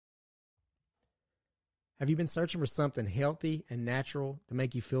Have you been searching for something healthy and natural to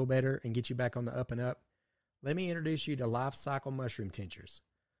make you feel better and get you back on the up and up? Let me introduce you to Life Cycle Mushroom Tinctures.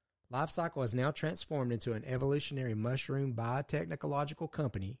 Life Cycle has now transformed into an evolutionary mushroom biotechnological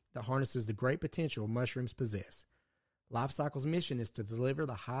company that harnesses the great potential mushrooms possess. Life Cycle's mission is to deliver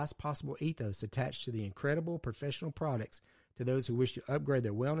the highest possible ethos attached to the incredible professional products to those who wish to upgrade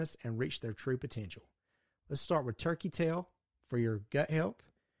their wellness and reach their true potential. Let's start with Turkey Tail for your gut health,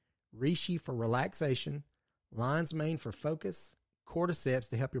 Reishi for relaxation, Lion's Mane for focus, Cordyceps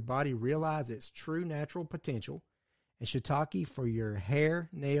to help your body realize its true natural potential, and Shiitake for your hair,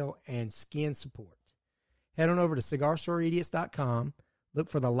 nail, and skin support. Head on over to cigarstoreidiots.com, look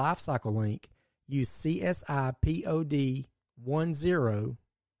for the Life Cycle link, use CSIPOD10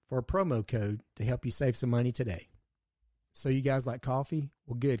 for a promo code to help you save some money today. So you guys like coffee?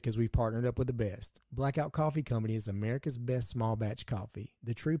 Well, good, because we've partnered up with the best. Blackout Coffee Company is America's best small batch coffee.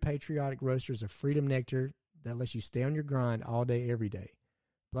 The true patriotic roasters of Freedom Nectar that lets you stay on your grind all day, every day.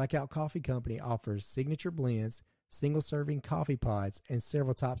 Blackout Coffee Company offers signature blends, single-serving coffee pods, and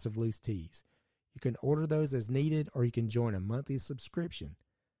several types of loose teas. You can order those as needed, or you can join a monthly subscription.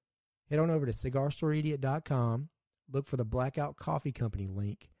 Head on over to cigarstoreidiot.com, look for the Blackout Coffee Company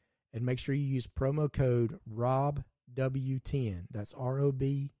link, and make sure you use promo code ROBW10. That's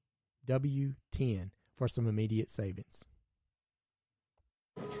ROBW10 for some immediate savings.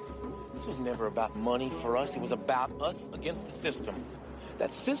 This was never about money for us. It was about us against the system.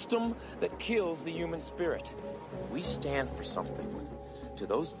 That system that kills the human spirit. We stand for something. To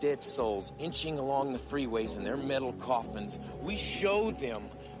those dead souls inching along the freeways in their metal coffins, we show them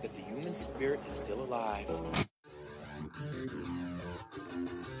that the human spirit is still alive.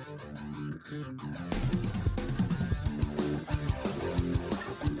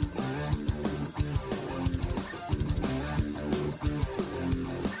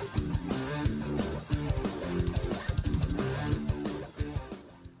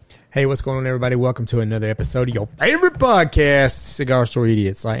 Hey, what's going on, everybody? Welcome to another episode of your favorite podcast, Cigar Store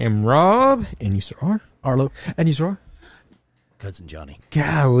Idiots. I am Rob, and you, sir, are? Arlo. And you, sir, are? Cousin Johnny.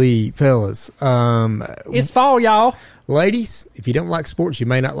 Golly, fellas. It's fall, y'all. Ladies, if you don't like sports, you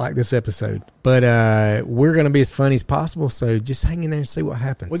may not like this episode. But we're going to be as funny as possible, so just hang in there and see what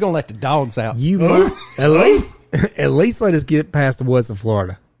happens. We're going to let the dogs out. You might, at least let us get past the woods of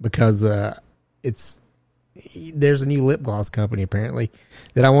Florida, because there's a new lip gloss company, apparently,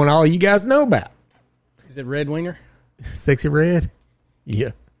 that I want all of you guys to know about. Is it Red Winger? Sexy Red?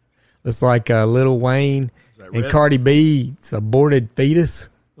 Yeah. Looks like Lil Wayne and Cardi B's aborted fetus.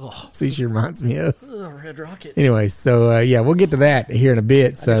 Oh. See, she reminds me of. Red Rocket. Anyway, so, we'll get to that here in a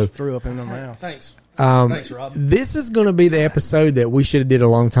bit. I just threw up in my mouth. Thanks. Thanks, Rob. This is going to be the episode that we should have did a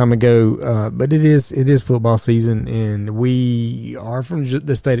long time ago, but it is football season, and we are from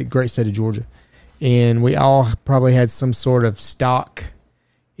the great state of Georgia. And we all probably had some sort of stock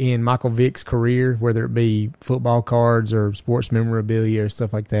in Michael Vick's career, whether it be football cards or sports memorabilia or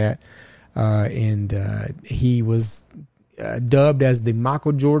stuff like that. And he was dubbed as the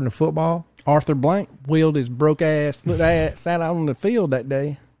Michael Jordan of football. Arthur Blank wheeled his broke ass foot ass, sat out on the field that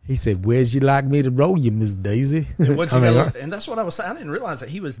day. He said, "Where'd you like me to roll you, Miss Daisy?" And that's what I was saying. I didn't realize that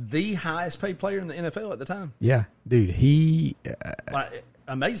he was the highest paid player in the NFL at the time. Yeah, dude, he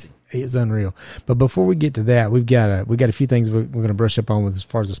amazing. It's unreal. But before we get to that, we've got a few things we're going to brush up on with as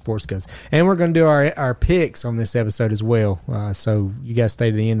far as the sports goes, and we're going to do our picks on this episode as well. So you guys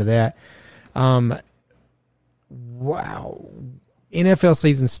stay to the end of that. Wow, NFL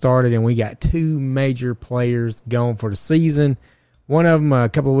season started, and we got two major players going for the season. One of them a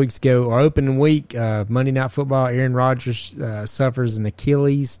couple of weeks ago, our opening week, Monday Night Football, Aaron Rodgers suffers an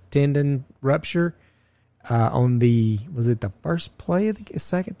Achilles tendon rupture. Was it the first play of the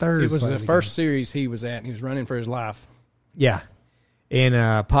second, third? It was the first series he was at, and he was running for his life. Yeah.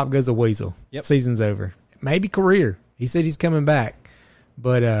 And pop goes a weasel. Yep. Season's over. Maybe career. He said he's coming back.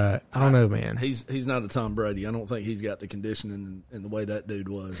 But I don't know, man. He's not a Tom Brady. I don't think he's got the conditioning and the way that dude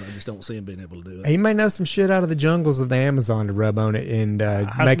was. I just don't see him being able to do it. He may know some shit out of the jungles of the Amazon to rub on it and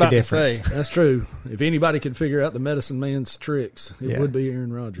make a difference. That's true. If anybody could figure out the medicine man's tricks, it would be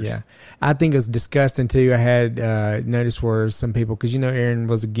Aaron Rodgers. Yeah. I think it was disgusting, too. I had noticed where some people, because, Aaron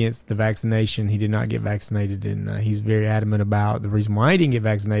was against the vaccination. He did not get vaccinated, and he's very adamant about the reason why he didn't get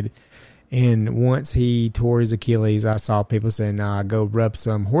vaccinated. And once he tore his Achilles, I saw people saying, "Nah, go rub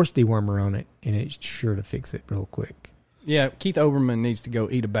some horse dewormer on it, and it's sure to fix it real quick." Yeah, Keith Olbermann needs to go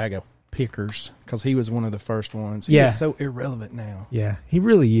eat a bag of Pickers because he was one of the first ones. He's so irrelevant now. Yeah, he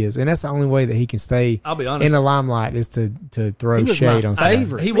really is, and that's the only way that he can stay. I'll be honest, in the limelight is to throw shade on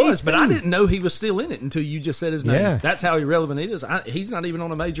favorite. He was, but I didn't know he was still in it until you just said his name. Yeah. That's how irrelevant he is. He's not even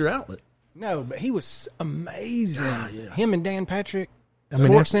on a major outlet. No, but he was amazing. Yeah. Him and Dan Patrick, I mean,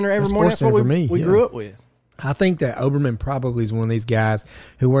 Sports Center every morning. That's what we grew up with. I think that Oberman probably is one of these guys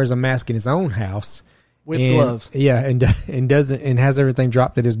who wears a mask in his own house with gloves. Yeah, and doesn't and has everything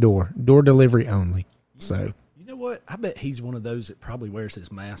dropped at his door delivery only. So you know what? I bet he's one of those that probably wears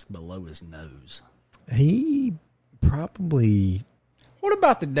his mask below his nose. He probably. What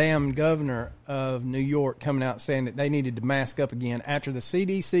about the damn governor of New York coming out saying that they needed to mask up again after the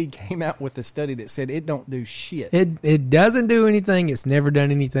CDC came out with a study that said it don't do shit? It doesn't do anything. It's never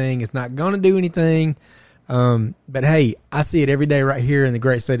done anything. It's not going to do anything. But hey, I see it every day right here in the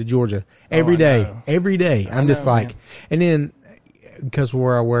great state of Georgia. Every day. I'm just like, man. And then because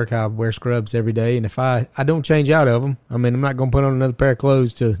where I work, I wear scrubs every day. And if I don't change out of them, I mean, I'm not going to put on another pair of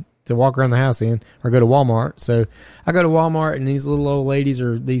clothes to walk around the house in or go to Walmart. So I go to Walmart and these little old ladies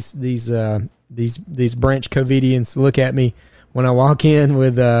or these branch COVIDians look at me when I walk in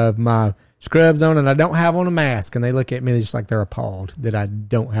with my scrubs on and I don't have on a mask, and they look at me just like they're appalled that I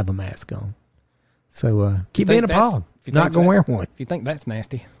don't have a mask on. So keep being appalled. Not gonna wear one. If you think that's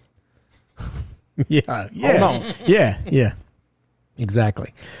nasty. Yeah. Hold on. Yeah.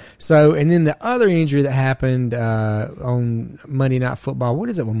 Exactly. So, and then the other injury that happened on Monday Night Football. What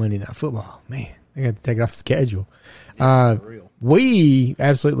is it with Monday Night Football? Man, I got to take it off the schedule. We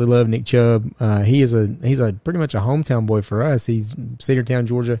absolutely love Nick Chubb. He's a pretty much a hometown boy for us. He's Cedartown,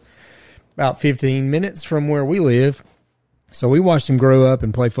 Georgia, about 15 minutes from where we live. So we watched him grow up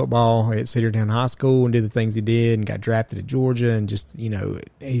and play football at Cedartown High School and do the things he did and got drafted at Georgia, and just,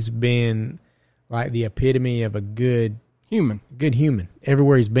 he's been like the epitome of a good human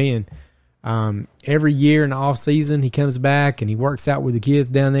everywhere he's been. Every year in the off season, he comes back and he works out with the kids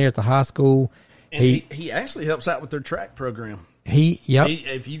down there at the high school. And he actually helps out with their track program.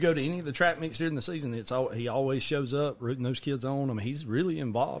 If you go to any of the track meets during the season, he always shows up rooting those kids on. I mean, he's really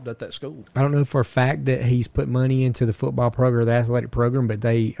involved at that school. I don't know for a fact that he's put money into the football program or the athletic program, but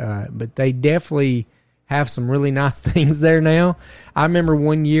they definitely have some really nice things there now. I remember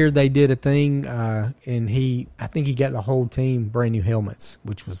one year they did a thing, and I think he got the whole team brand new helmets,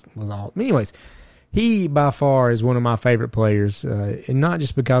 which was all. Anyways, he by far is one of my favorite players, and not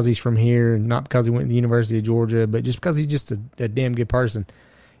just because he's from here, and not because he went to the University of Georgia, but just because he's just a damn good person.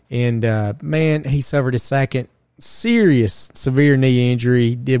 And man, he suffered his second severe knee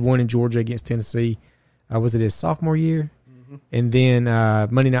injury. Did one in Georgia against Tennessee. Was it his sophomore year? And then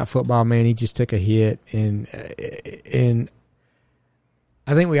Monday Night Football, man, he just took a hit, and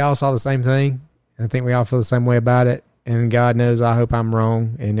I think we all saw the same thing. I think we all feel the same way about it. And God knows, I hope I'm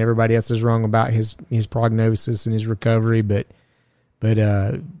wrong, and everybody else is wrong about his prognosis and his recovery. But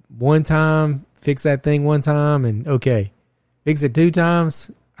one time, fix that thing one time, and okay, fix it two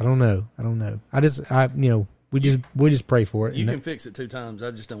times. I don't know. We just pray for it. You can fix it two times.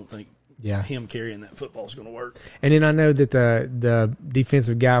 I just don't think. Yeah, him carrying that football is going to work. And then I know that the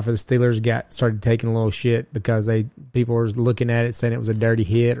defensive guy for the Steelers started taking a little shit because people were looking at it saying it was a dirty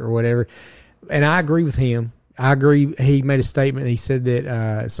hit or whatever. And I agree with him. I agree. He made a statement. He said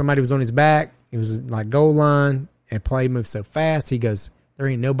that somebody was on his back. It was like goal line, and play moved so fast. He goes, there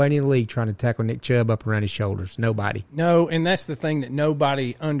ain't nobody in the league trying to tackle Nick Chubb up around his shoulders. Nobody. No, and that's the thing that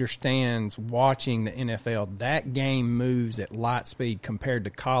nobody understands watching the NFL. That game moves at light speed compared to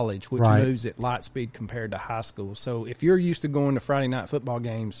college, which moves at light speed compared to high school. So if you're used to going to Friday night football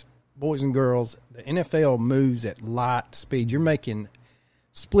games, boys and girls, the NFL moves at light speed. You're making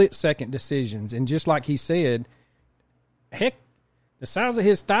split-second decisions. And just like he said, heck, the size of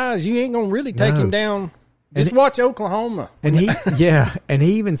his thighs, you ain't going to really take him down. Just watch Oklahoma. And he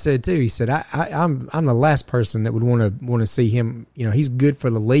even said too. He said, "I'm the last person that would want to see him. He's good for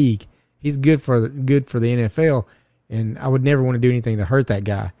the league. He's good for the NFL, and I would never want to do anything to hurt that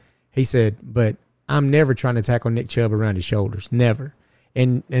guy." He said, "But I'm never trying to tackle Nick Chubb around his shoulders, never."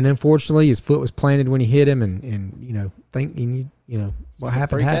 And unfortunately, his foot was planted when he hit him, and what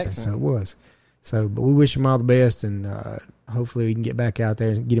happened. So it was. So, but we wish him all the best, and hopefully we can get back out there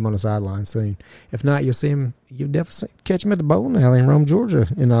and get him on the sideline soon. If not, you'll definitely catch him at the bowling alley in Rome, Georgia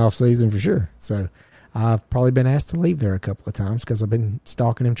in the off season for sure. So I've probably been asked to leave there a couple of times because I've been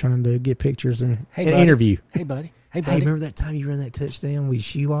stalking him, trying to get pictures and interview. Hey, buddy. Hey, remember that time you ran that touchdown with your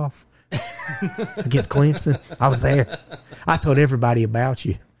shoe off against Clemson? I was there. I told everybody about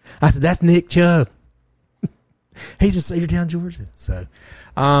you. I said, that's Nick Chubb. He's from Cedartown, Georgia. So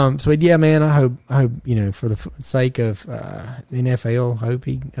yeah, man, I hope for the sake of the NFL, hope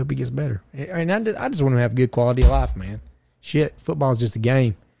he gets better. And I just want him to have a good quality of life, man. Shit, football's just a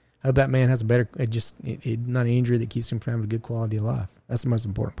game. I hope that man has a better, not an injury that keeps him from having a good quality of life. That's the most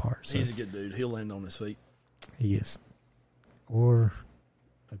important part. So. He's a good dude. He'll land on his feet. He is. Okay,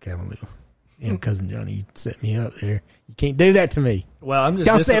 I'm gonna leave him. Damn, Cousin Johnny, you set me up there. You can't do that to me. Well, I'm just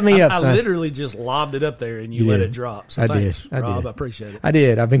Y'all set me up, son. I literally just lobbed it up there and you let it drop. So thanks, Rob. I appreciate it. I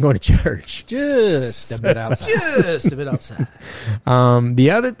did. I've been going to church. Just a bit outside. Just a bit outside.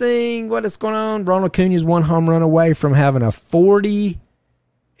 The other thing, what is going on? Ronald Acuna's one home run away from having a 40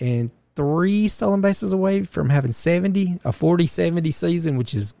 and 3 stolen bases away from having 70, a 40-70 season,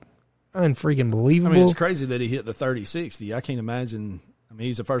 which is unfreaking believable. I mean, it's crazy that he hit the 30-60. I can't imagine. I mean,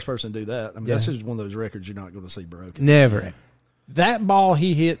 he's the first person to do that. I mean, that's just one of those records you're not going to see broken. Never. That ball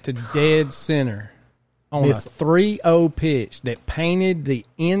he hit to dead center on a 3-0 pitch that painted the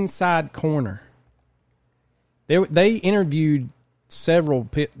inside corner. They interviewed several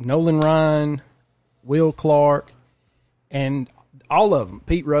Nolan Ryan, Will Clark, and all of them,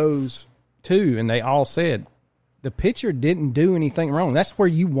 Pete Rose too, and they all said the pitcher didn't do anything wrong. That's where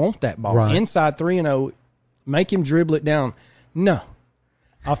you want that ball. Right. Inside 3-0, make him dribble it down. No.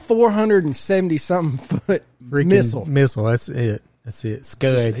 A 470-something foot missile. That's it.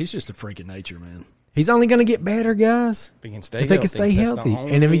 Scud. He's just a freak of nature, man. He's only going to get better, guys. If they can stay healthy.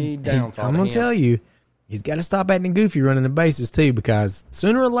 And I'm going to tell you, he's got to stop acting goofy running the bases too, because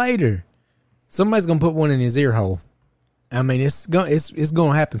sooner or later, somebody's going to put one in his ear hole. I mean, it's going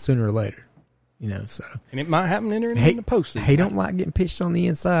to happen sooner or later. You know, so. And it might happen in the postseason. He don't like getting pitched on the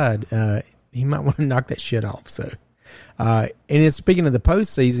inside. He might want to knock that shit off. So, and it's, speaking of the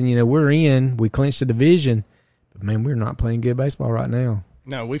postseason, you know, we clinched the division, but man, we're not playing good baseball right now.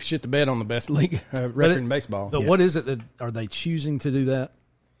 No, we've shit the bed on the best league record in baseball. But what is it that are they choosing to do that?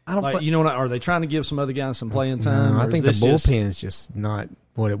 I don't. You know what? Are they trying to give some other guys some playing time? No, I think the bullpen's just not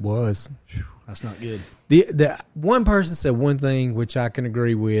what it was. That's not good. The one person said one thing which I can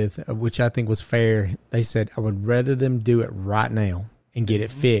agree with, which I think was fair. They said, I would rather them do it right now and get it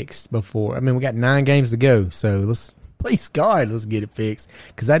fixed before. I mean, we got 9 games to go, so please God, let's get it fixed,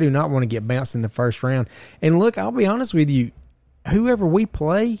 because I do not want to get bounced in the first round. And look, I'll be honest with you, whoever we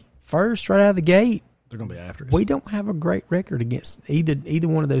play first right out of the gate, they're going to be after us. We don't have a great record against either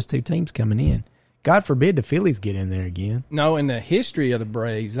one of those two teams coming in. God forbid the Phillies get in there again. No, in the history of the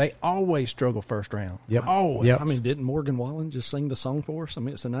Braves, they always struggle first round. Yep. Always. Yep. I mean, didn't Morgan Wallen just sing the song for us? I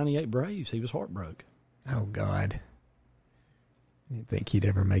mean, it's the 98 Braves. He was heartbroken. Oh, God. I didn't think he'd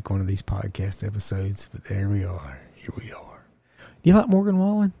ever make one of these podcast episodes, but there we are. Here we are. You like Morgan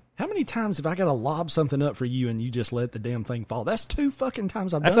Wallen? How many times have I got to lob something up for you and you just let the damn thing fall? That's 2 fucking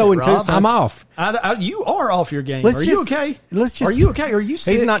times I've done it, Rob. I'm off. You are off your game. You okay? Are you okay? Are you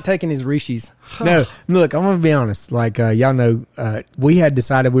sick? He's not taking his Rishis. No, look, I'm going to be honest. Like, y'all know, we had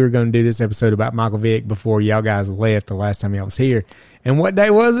decided we were going to do this episode about Michael Vick before y'all guys left the last time y'all was here. And what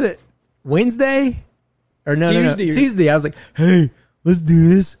day was it? Wednesday? Or no, Tuesday. I was like, hey, let's do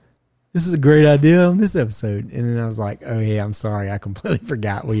this. This is a great idea on this episode. And then I was like, oh, yeah, I'm sorry. I completely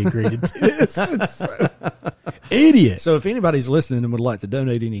forgot we agreed to do this. Idiot. So if anybody's listening and would like to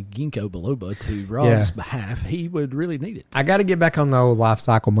donate any ginkgo biloba to Rob's behalf, he would really need it. I got to get back on the old life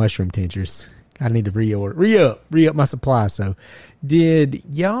cycle mushroom tinctures. I need to re-up my supply. So did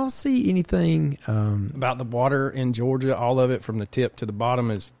y'all see anything about the water in Georgia? All of it from the tip to the bottom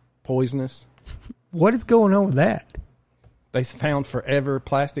is poisonous. What is going on with that? They found forever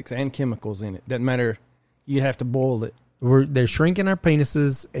plastics and chemicals in it. Doesn't matter. You have to boil it. They're shrinking our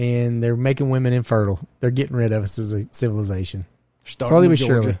penises and they're making women infertile. They're getting rid of us as a civilization. Slowly but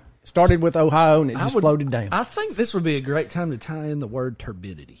surely. Started with Ohio and it just floated down. I think this would be a great time to tie in the word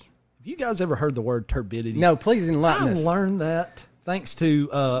turbidity. Have you guys ever heard the word turbidity? No, please enlighten us. I learned that thanks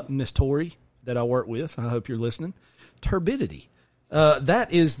to Miss Tori that I work with. I hope you're listening. Turbidity.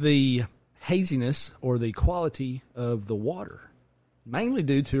 That is the haziness or the quality of the water, mainly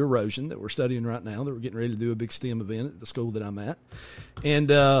due to erosion that we're studying right now, that we're getting ready to do a big STEM event at the school that I'm at. And,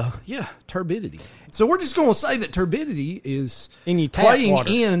 turbidity. So we're just going to say that turbidity is playing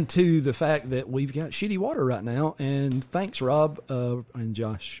into the fact that we've got shitty water right now. And thanks, Rob and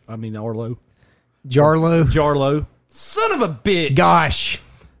Josh. I mean, Jarlo. Son of a bitch. Gosh.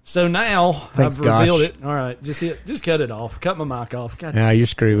 So now I've revealed it. All right, just cut it off. Cut my mic off. No, you're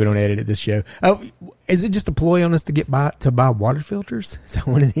screwed. We don't edit it this show. Oh, is it just a ploy on us to buy water filters? Is that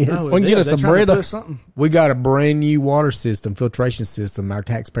what it is? No, we can get us a Brita. Something. We got a brand new water system, filtration system. Our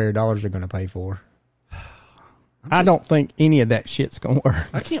taxpayer dollars are going to pay for. I don't think any of that shit's going to work.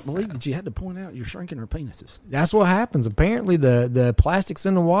 I can't believe that you had to point out you're shrinking our penises. That's what happens. Apparently, the plastics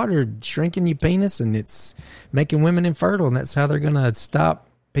in the water shrinking your penis, and it's making women infertile, and that's how they're going to stop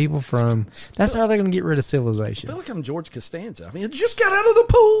people from. That's how they're going to get rid of civilization. I feel like I'm George Costanza. I mean, it just got out of the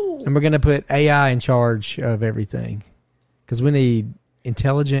pool. And we're going to put AI in charge of everything, because we need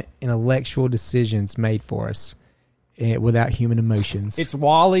intelligent, intellectual decisions made for us without human emotions. It's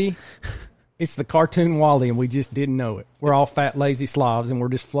WALL-E. It's the cartoon Wally, and we just didn't know it. We're all fat, lazy slobs, and we're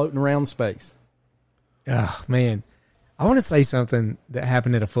just floating around space. Oh, man. I want to say something that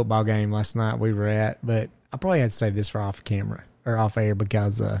happened at a football game last night we were at, but I probably had to save this for off camera or off air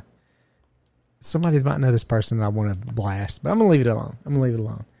because somebody might know this person that I want to blast, but I'm going to leave it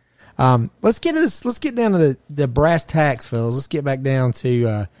alone. Let's get to this. Let's get down to the brass tacks, fellas. Let's get back down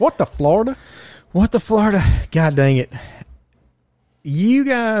to What the Florida? God dang it. You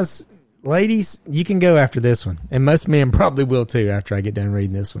guys, ladies, you can go after this one, and most men probably will too after I get done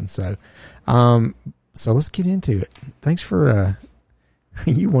reading this one. So, so let's get into it. Thanks for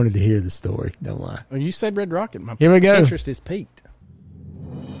you wanted to hear the story, don't lie. Well, you said Red Rocket. My Here we go. interest is piqued.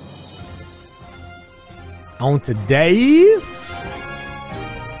 On today's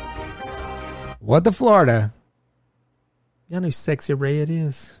What the Florida, y'all know who Sexy Red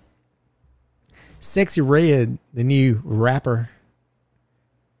is? Sexy Red, the new rapper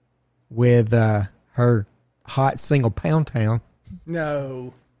with her hot single Pound Town,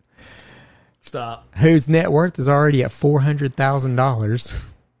 No. Stop. whose net worth is already at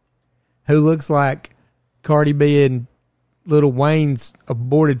 $400,000, who looks like Cardi B and Lil Wayne's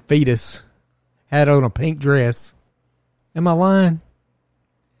aborted fetus, had on a pink dress. Am I lying?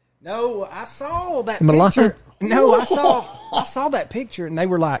 No, I saw that Am I lying? picture. No, I saw that picture, and they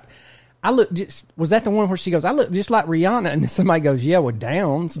were like, was that the one where she goes, I look just like Rihanna? And then somebody goes, yeah, with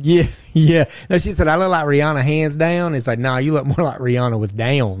downs. Yeah. No, she said, I look like Rihanna hands down. It's like, no, you look more like Rihanna with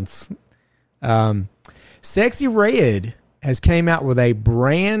downs. Sexy Red has came out with a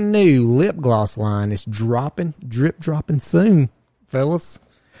brand new lip gloss line. It's drip dropping soon, fellas.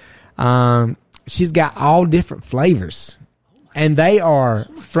 She's got all different flavors, and they are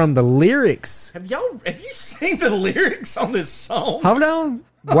from the lyrics. Have you seen the lyrics on this song? Hold on.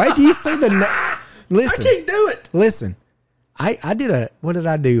 Wait till you see the... Listen. I can't do it. Listen. I did what did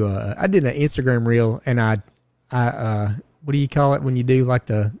I do? I did an Instagram reel, and I what do you call it when you do like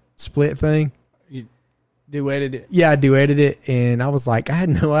the split thing? You duetted it. Yeah, I duetted it, and I was like, I had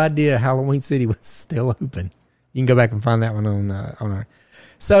no idea Halloween City was still open. You can go back and find that one on our...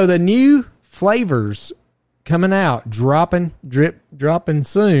 So the new flavors coming out, dropping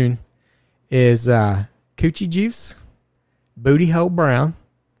soon, is Coochie Juice, Booty Hole Brown,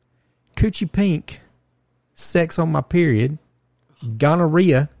 Coochie Pink, Sex on My Period,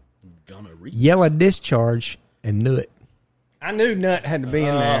 Gonorrhea, Yellow Discharge, and Nut. I knew Nut had to be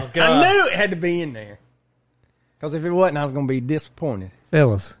in there. God. I knew it had to be in there. Because if it wasn't, I was going to be disappointed.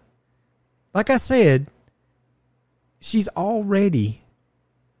 Fellas, like I said, she's already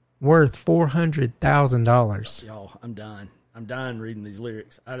worth $400,000. Y'all, I'm dying. I'm dying reading these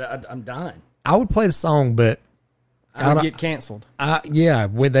lyrics. I'm dying. I would play the song, but I would get canceled. yeah,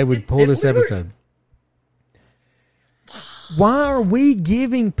 they would pull this episode. Why are we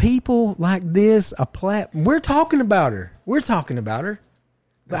giving people like this a platform? We're talking about her.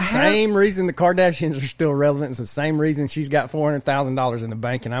 The same reason the Kardashians are still relevant is the same reason she's got $400,000 in the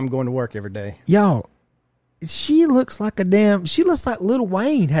bank and I'm going to work every day. Y'all, she looks like Lil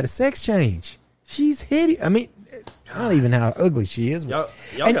Wayne had a sex change. She's hideous. I mean, I don't even know how ugly she is. Y'all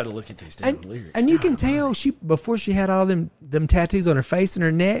got to look at these damn lyrics. And you can tell before she had all them tattoos on her face and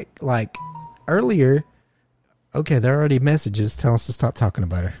her neck, like earlier. Okay, there are already messages telling us to stop talking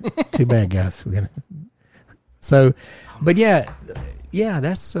about her. Too bad, guys. But yeah,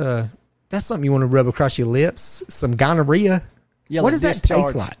 that's something you want to rub across your lips. Some gonorrhea. Yellow what does that discharge.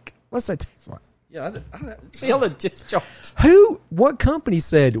 taste like? What's that taste like? Yeah, Yellow discharge. What company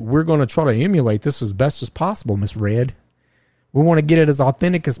said we're going to try to emulate this as best as possible, Miss Red? We want to get it as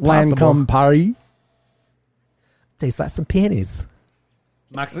authentic as possible. Lancome Paris. Tastes like some pennies.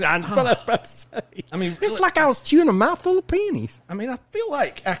 I know what I was about to say. I mean, it's like I was chewing a mouthful of pennies. I mean, I feel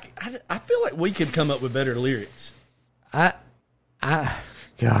like we could come up with better lyrics. God,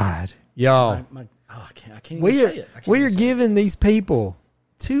 y'all, I can't even say it. We are giving these people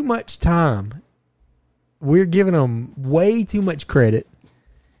too much time. We're giving them way too much credit,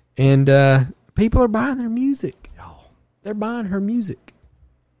 and people are buying their music. They're buying her music.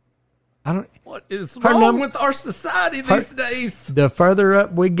 What is wrong with our society these days? The further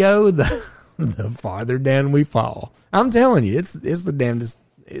up we go, the farther down we fall. I'm telling you, it's the damnedest.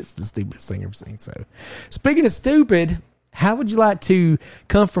 It's the stupidest thing I've ever seen. So, speaking of stupid, how would you like to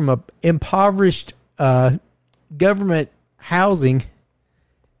come from a impoverished government housing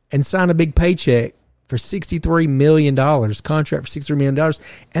and sign a big paycheck for $63 million, contract for $63 million,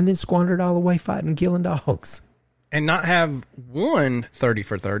 and then squander it all away fighting and killing dogs? And not have one 30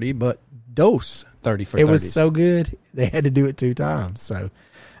 for 30, but dose 30 for 30. It was so good, they had to do it 2 times. So,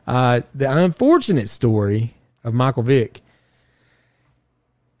 the unfortunate story of Michael Vick.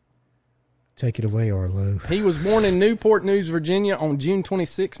 Take it away, Arlo. He was born in Newport News, Virginia on June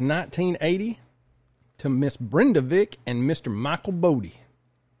 26, 1980 to Miss Brenda Vick and Mr. Michael Bodie.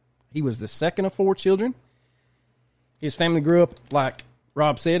 He was the second of 4 children. His family grew up, like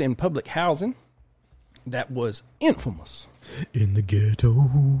Rob said, in public housing that was infamous In the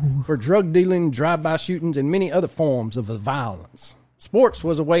ghetto. for drug dealing, drive-by shootings, and many other forms of violence. Sports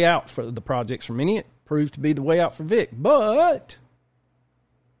was a way out for the projects for many. It proved to be the way out for Vick, but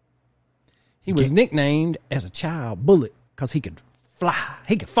he was nicknamed as a child Bullet because he could fly.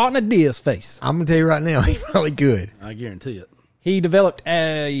 He could fall in a deer's face. I'm going to tell you right now, he probably could. I guarantee it. He developed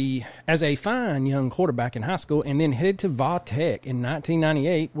as a fine young quarterback in high school and then headed to Va Tech in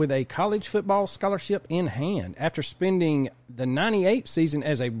 1998 with a college football scholarship in hand. After spending the 98 season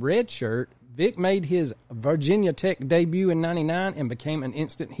as a redshirt, Vick made his Virginia Tech debut in 99 and became an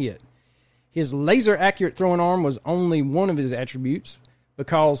instant hit. His laser-accurate throwing arm was only one of his attributes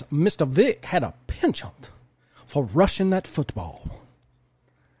because Mr. Vick had a penchant for rushing that football.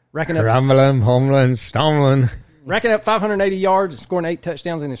 Racking up Rumbling, humbling, stumbling. Racking up 580 yards and scoring 8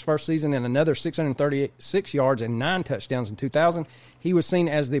 touchdowns in his first season and another 636 yards and 9 touchdowns in 2000. He was seen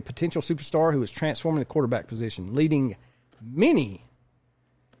as the potential superstar who was transforming the quarterback position, leading many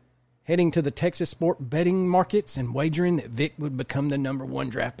heading to the Texas sport betting markets and wagering that Vick would become the number 1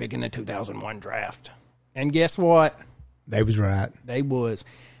 draft pick in the 2001 draft. And guess what? They was right. They was.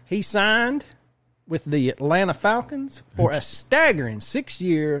 He signed with the Atlanta Falcons for a staggering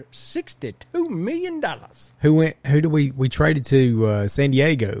 6-year, $62 million. Who do we traded to San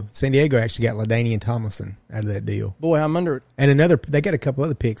Diego? San Diego actually got LaDainian Tomlinson out of that deal. Boy, I'm under it. And they got a couple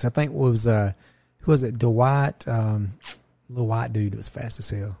other picks. I think who was it? Dwight, little white dude that was fast as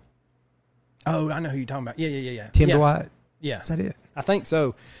hell. Oh, I know who you're talking about. Yeah. Tim Dwight? Yeah. Is that it? I think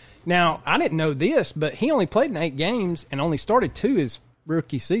so. Now, I didn't know this, but he only played in 8 games and only started 2 his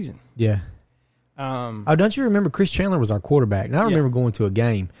rookie season. Yeah. Don't you remember Chris Chandler was our quarterback? And I remember going to a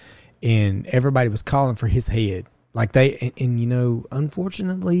game and everybody was calling for his head. Like and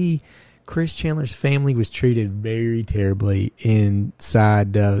unfortunately, Chris Chandler's family was treated very terribly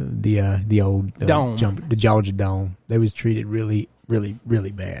inside the old Dome. the Georgia Dome. They was treated really, really,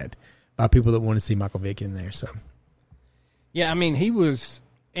 really bad by people that want to see Michael Vick in there. So, yeah, I mean, he was,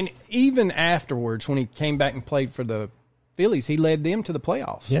 and even afterwards when he came back and played for the Phillies, he led them to the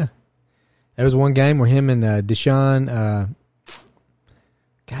playoffs. Yeah. There was one game where him and Deshaun,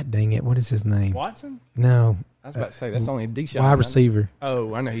 God dang it, what is his name? Watson? No. I was about to say, that's only a Deshaun. Wide receiver.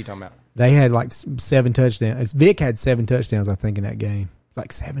 Oh, I know who you're talking about. They had like 7 touchdowns. Vick had 7 touchdowns, I think, in that game.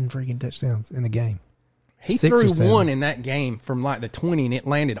 Like 7 freaking touchdowns in the game. He 6 or threw 7. one in that game from like the 20, and it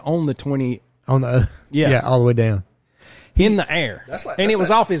landed on the 20 On the Yeah. all the way down. in the air. And it was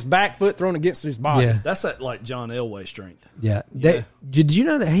that- off his back foot thrown against his body. Yeah. That's that like John Elway strength. Yeah. Yeah. Did you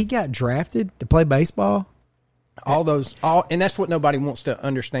know that he got drafted to play baseball? And that's what nobody wants to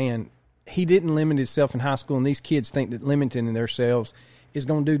understand. He didn't limit himself in high school, and these kids think that limiting themselves is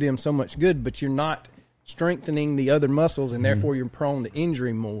going to do them so much good, but you're not strengthening the other muscles, and therefore you're prone to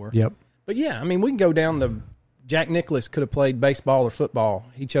injury more. Yep. But yeah, I mean, we can go down the Jack Nicklaus could have played baseball or football.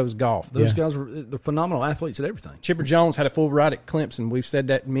 He chose golf. Those guys they're phenomenal athletes at everything. Chipper Jones had a full ride at Clemson. We've said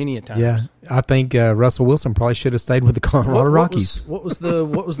that many a times. Yeah. I think Russell Wilson probably should have stayed with the Colorado Rockies. What was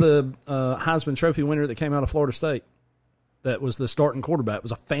the Heisman Trophy winner that came out of Florida State? That was the starting quarterback. It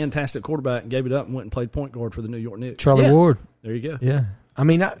was a fantastic quarterback and gave it up and went and played point guard for the New York Knicks. Charlie Ward. There you go. Yeah. I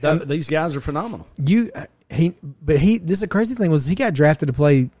mean, These guys are phenomenal. this is the crazy thing was he got drafted to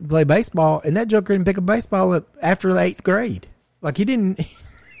play baseball, and that joker didn't pick up baseball up after the 8th grade. Like he didn't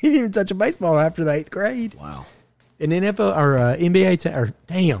even touch a baseball after the 8th grade. Wow. An NFL or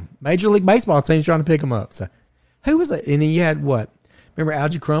NBA Major League Baseball team's trying to pick him up. So who was it? And then you had what? Remember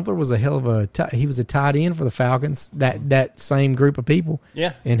Algie Crumpler was a hell of a he was a tight end for the Falcons. That same group of people.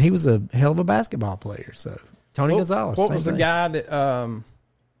 Yeah. And he was a hell of a basketball player. So Tony Gonzalez. What same was the thing. guy that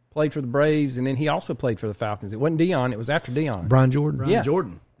played for the Braves, and then he also played for the Falcons? It wasn't Dion. It was after Dion. Brian Jordan. Brian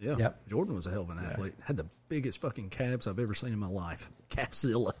Jordan. Yeah. Yep. Jordan was a hell of an athlete. Had the biggest fucking calves I've ever seen in my life.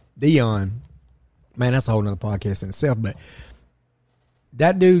 Calfzilla. Dion. Man, that's a whole nother podcast in itself. But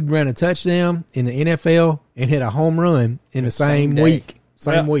that dude ran a touchdown in the NFL and hit a home run in the same day. week.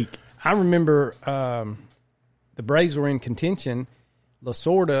 Same week. I remember the Braves were in contention.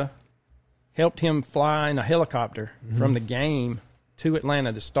 Lasorda helped him fly in a helicopter from the game to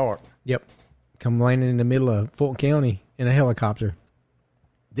Atlanta to start. Yep. Come landing in the middle of Fulton County in a helicopter.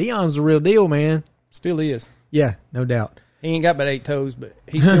 Dion's the real deal, man. Still is. Yeah, no doubt. He ain't got but 8 toes, but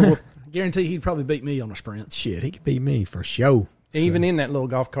he still Guarantee he'd probably beat me on a sprint. Shit, he could beat me for sure. even in that little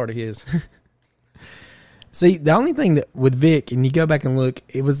golf cart of his. See, the only thing that with Vick, and you go back and look,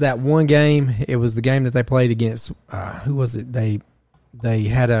 it was that one game. It was the game that they played against. Who was it? They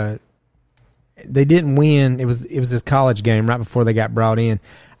didn't win. It was this college game right before they got brought in.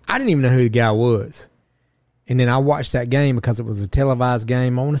 I didn't even know who the guy was. And then I watched that game because it was a televised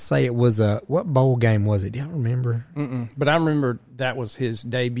game. I want to say it was what bowl game was it? Do y'all remember? But I remember that was his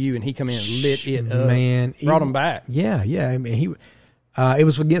debut, and he come in and lit it up. Man, brought him back. Yeah. I mean, it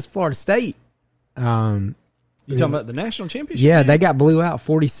was against Florida State. You talking about the national championship? Yeah, they got blew out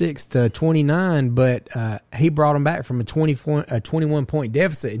 46-29, but he brought them back from a 21 point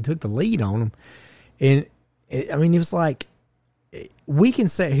deficit and took the lead on them. And it was like, we can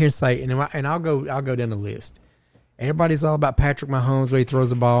sit here and say, and I'll go down the list. Everybody's all about Patrick Mahomes where he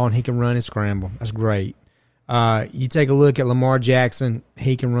throws the ball and he can run and scramble. That's great. You take a look at Lamar Jackson.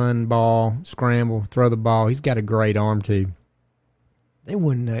 He can run the ball, scramble, throw the ball. He's got a great arm too. They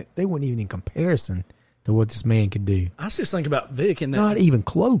wouldn't even in comparison to what this man could do. I just think about Vick and not even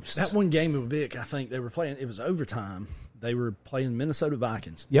close. That one game of Vick, I think they were playing. It was overtime. They were playing Minnesota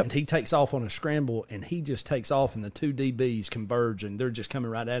Vikings. Yep. And he takes off on a scramble, and he just takes off, and the two DBs converge, and they're just coming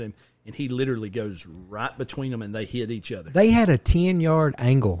right at him, and he literally goes right between them, and they hit each other. They had a 10-yard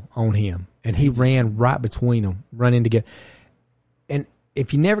angle on him, and he ran right between them, running together. And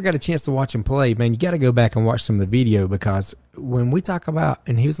if you never got a chance to watch him play, man, you got to go back and watch some of the video, because when we talk about,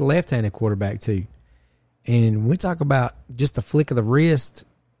 and he was a left-handed quarterback too, and we talk about just the flick of the wrist,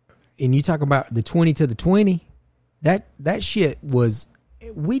 and you talk about the 20 to the 20, that shit was,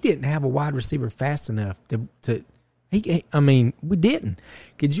 we didn't have a wide receiver fast enough to we didn't.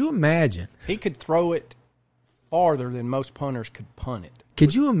 Could you imagine? He could throw it farther than most punters could punt it.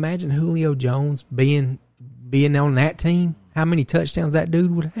 Could you imagine Julio Jones being on that team? How many touchdowns that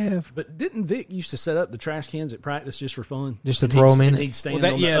dude would have? But didn't Vick used to set up the trash cans at practice just for fun? Just to throw them in? And he'd stand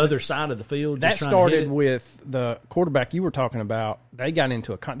on the other side of the field. That started with the quarterback you were talking about. They got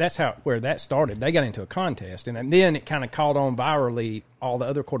into that's where that started. They got into a contest, and then it kind of caught on virally. All the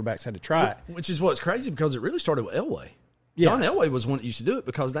other quarterbacks had to try it. Which is what's crazy, because it really started with Elway. Yeah. John Elway was one that used to do it,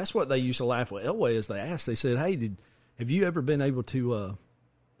 because that's what they used to laugh with Elway as they asked. They said, hey, have you ever been able to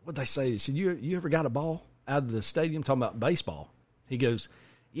what'd they say? They said, you ever got a ball out of the stadium, talking about baseball? He goes,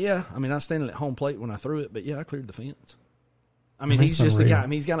 yeah, I was standing at home plate when I threw it, but yeah, I cleared the fence. He's just a guy.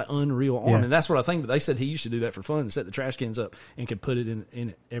 He's got an unreal arm, and that's what I think. But they said he used to do that for fun and set the trash cans up and could put it in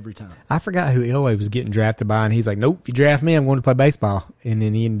it every time. I forgot who Elway was getting drafted by, and he's like, nope, if you draft me, I'm going to play baseball. And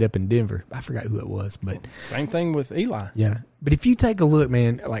then he ended up in Denver. I forgot who it was, but same thing with Eli. Yeah, but if you take a look,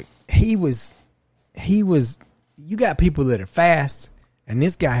 man, like he was. You got people that are fast, and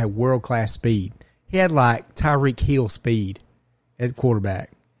this guy had world-class speed. He had like Tyreek Hill speed at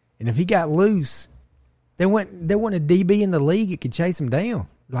quarterback. And if he got loose, there wasn't a DB in the league that could chase him down.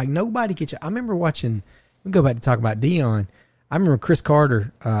 Like nobody could. I remember watching, we go back to talk about Dion. I remember Chris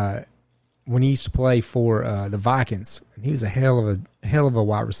Carter when he used to play for the Vikings, and he was a hell of a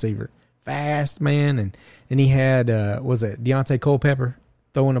wide receiver. Fast, man. And then he had, was it Deontay Culpepper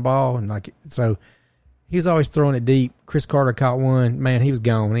throwing the ball? And so he was always throwing it deep. Chris Carter caught one. Man, he was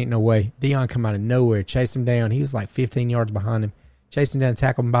gone. Ain't no way. Dion come out of nowhere, chased him down. He was like 15 yards behind him. Chased him down and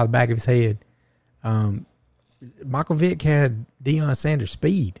tackled him by the back of his head. Michael Vick had Deion Sanders'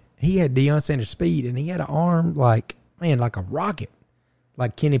 speed. He had Deion Sanders' speed, and he had an arm like a rocket.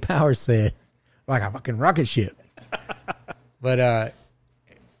 Like Kenny Powers said, like a fucking rocket ship. But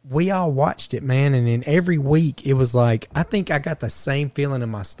we all watched it, man, and then every week it was like, I think I got the same feeling in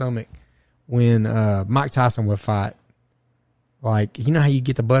my stomach when Mike Tyson would fight. Like, you know how you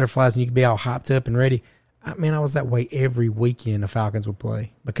get the butterflies and you can be all hopped up and ready? I was that way every weekend the Falcons would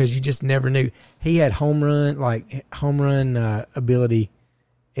play, because you just never knew. He had home run ability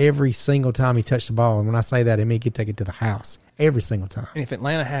every single time he touched the ball. And when I say that, I mean he could take it to the house every single time. And if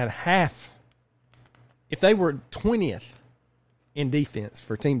Atlanta had if they were 20th in defense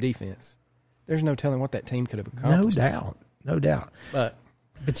for team defense, there's no telling what that team could have accomplished. No doubt. But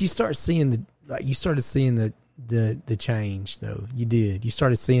you start seeing the change, though. You did. You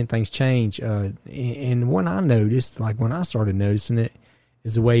started seeing things change. And when I noticed, like when I started noticing it,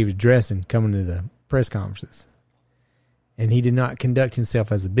 is the way he was dressing coming to the press conferences. And he did not conduct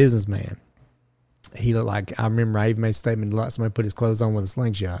himself as a businessman. He looked like, I remember I even made a statement, like somebody put his clothes on with a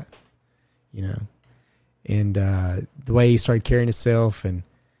slingshot, you know. And the way he started carrying himself, and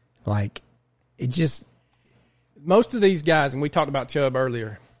like, it just. Most of these guys, and we talked about Chubb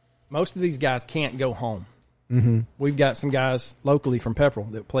earlier, most of these guys can't go home. Mm-hmm. We've got some guys locally from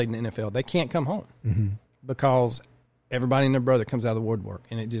Pepperell that played in the NFL. They can't come home because everybody and their brother comes out of the woodwork,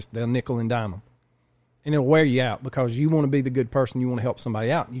 and they'll nickel and dime them. And it'll wear you out because you want to be the good person. You want to help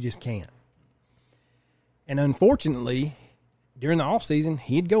somebody out. And you just can't. And unfortunately, during the off season,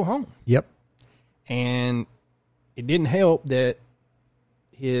 he'd go home. Yep. And it didn't help that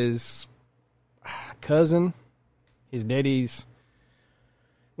his cousin, would have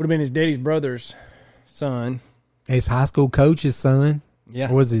been his daddy's brother's son. His high school coach's son.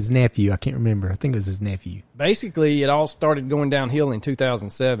 Yeah. Or was his nephew? I can't remember. I think it was his nephew. Basically, it all started going downhill in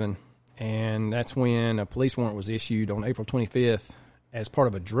 2007, and that's when a police warrant was issued on April 25th as part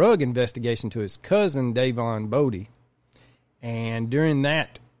of a drug investigation to his cousin, Davon Bodie. And during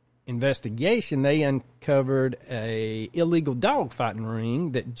that investigation, they uncovered a illegal dog fighting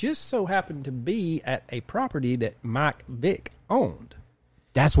ring that just so happened to be at a property that Mike Vick owned.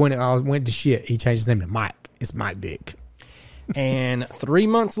 That's when it all went to shit. He changed his name to Mike. It's Mike Vick. And 3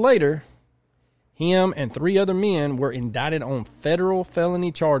 months later, him and 3 other men were indicted on federal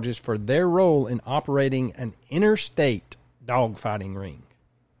felony charges for their role in operating an interstate dogfighting ring.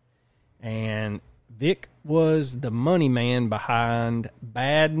 And Vick was the money man behind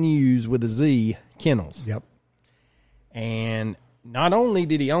Bad News with a Z Kennels. Yep. And not only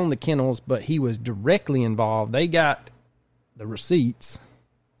did he own the kennels, but he was directly involved. They got the receipts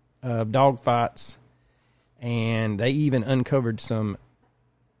of dog fights, and they even uncovered some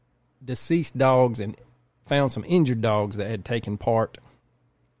deceased dogs and found some injured dogs that had taken part.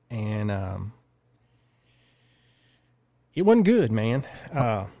 And it wasn't good, man.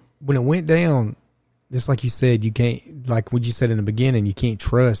 When it went down, just like you said, you can't, like what you said in the beginning, you can't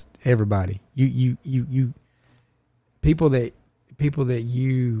trust everybody. People that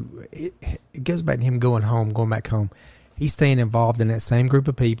it goes back to him going back home. He's staying involved in that same group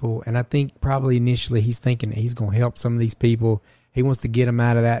of people, and I think probably initially he's thinking that he's going to help some of these people. He wants to get them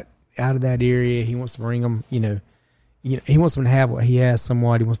out of that area. He wants to bring them, he wants them to have what he has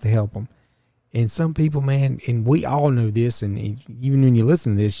somewhat. He wants to help them. And some people, man, and we all know this, and even when you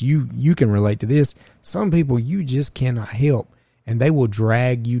listen to this, you can relate to this. Some people you just cannot help, and they will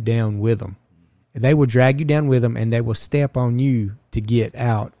drag you down with them. They will drag you down with them, and they will step on you to get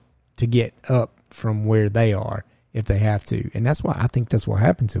up from where they are if they have to. And that's why I think that's what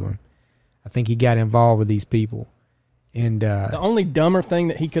happened to him. I think he got involved with these people. And the only dumber thing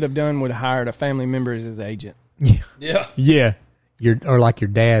that he could have done would have hired a family member as his agent. Yeah. Yeah. Or like your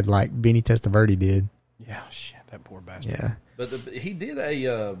dad, like Benny Testaverde did. Yeah, shit, that poor bastard. Yeah. But he did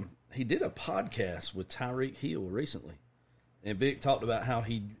a podcast with Tyreek Hill recently. And Vic talked about how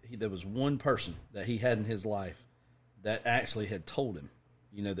there was one person that he had in his life that actually had told him,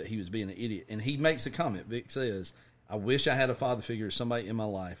 that he was being an idiot. And he makes a comment. Vic says, I wish I had a father figure or somebody in my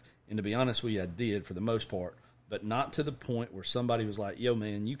life. And to be honest with you, I did for the most part. But not to the point where somebody was like, yo,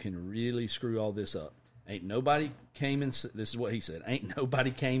 man, you can really screw all this up. Ain't nobody came and this is what he said. Ain't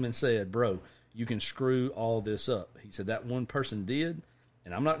nobody came and said, bro, you can screw all this up. He said that one person did.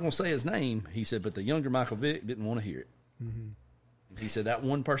 And I'm not going to say his name. He said, but the younger Michael Vick didn't want to hear it. Mm-hmm. He said that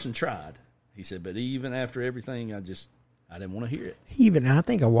one person tried. He said, but even after everything, I didn't want to hear it. I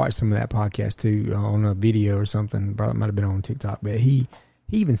think I watched some of that podcast too on a video or something. Probably might have been on TikTok, but he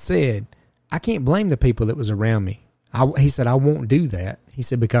even said, I can't blame the people that was around me. He said, I won't do that. He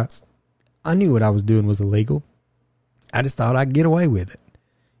said, because I knew what I was doing was illegal. I just thought I'd get away with it.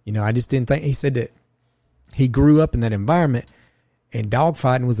 I just didn't think. He said that he grew up in that environment and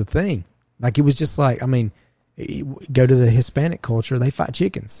dogfighting was a thing. Like it was just like, go to the Hispanic culture, they fight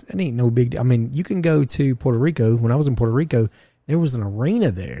chickens. It ain't no big deal. You can go to Puerto Rico. When I was in Puerto Rico, there was an arena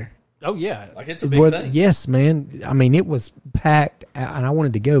there. Oh, yeah. Like it's a big thing. Yes, man. It was packed, and I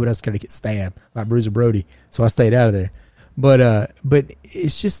wanted to go, but I was going to get stabbed like Bruiser Brody, so I stayed out of there. But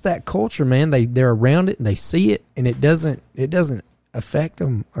it's just that culture, man. They're around it and they see it, and it doesn't affect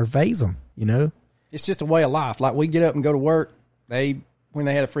them or phase them. It's just a way of life. Like we get up and go to work. When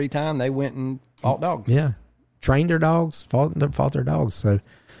they had a free time, they went and fought dogs. Yeah, trained their dogs, fought their dogs. So,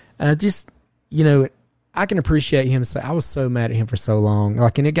 I can appreciate him. I was so mad at him for so long.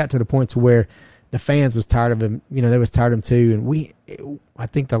 And it got to the point to where the fans was tired of him. They was tired of him too. And I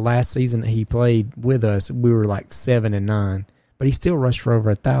think the last season that he played with us, we were like 7-9, but he still rushed for over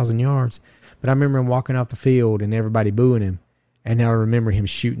 1,000 yards. But I remember him walking off the field and everybody booing him. And I remember him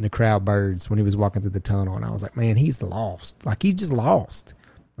shooting the crowd birds when he was walking through the tunnel. And I was like, man, he's lost. Like he's just lost.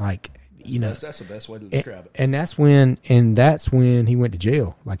 Like, that's the best way to describe it. And that's when he went to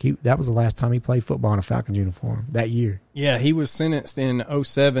jail. Like that was the last time he played football in a Falcons uniform that year. Yeah, he was sentenced in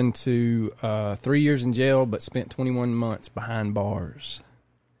 2007 to 3 years in jail, but spent 21 months behind bars.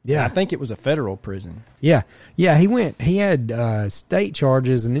 Yeah, I think it was a federal prison. Yeah. He had state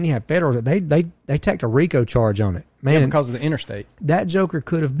charges, and then he had federal. They tacked a RICO charge on it, man. Yeah, because of the interstate. That joker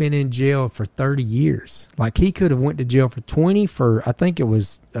could have been in jail for 30 years. Like he could have went to jail for 20 for, I think it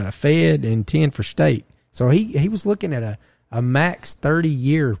was fed, and 10 for state. So he was looking at a max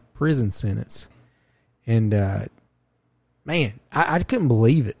 30-year prison sentence. And, man, I couldn't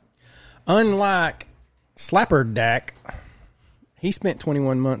believe it. Unlike Slapper Dak, he spent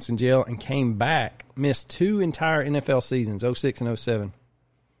 21 months in jail and came back, missed 2 entire NFL seasons, 06 and 07.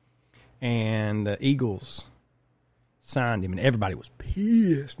 And the Eagles signed him, and everybody was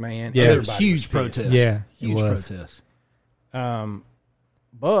pissed, man. Yeah, it was huge protest. Yeah, huge protest.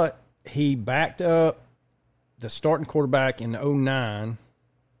 But he backed up the starting quarterback in 09,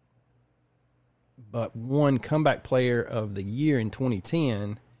 but won comeback player of the year in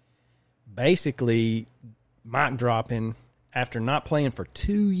 2010, basically mic dropping after not playing for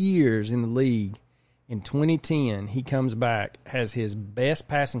 2 years in the league. In 2010, he comes back, has his best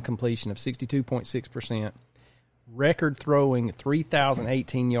passing completion of 62.6%, record throwing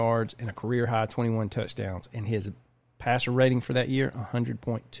 3,018 yards and a career high 21 touchdowns, and his passer rating for that year,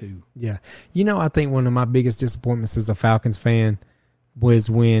 100.2. Yeah. You know, I think one of my biggest disappointments as a Falcons fan was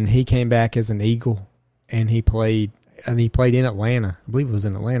when he came back as an Eagle and he played in Atlanta. I believe it was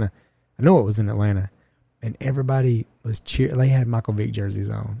in Atlanta. I know it was in Atlanta. And everybody was cheering. They had Michael Vick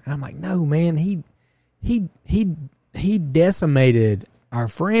jerseys on. And I'm like, no, man, he decimated our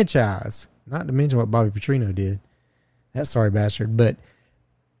franchise. Not to mention what Bobby Petrino did. That sorry bastard. But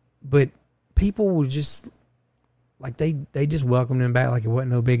people were just like they just welcomed him back like it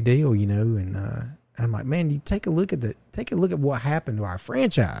wasn't no big deal, you know. And I'm like, man, you take a look at what happened to our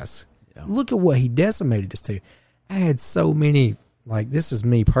franchise. Yeah. Look at what he decimated us to. I had so many, like, this is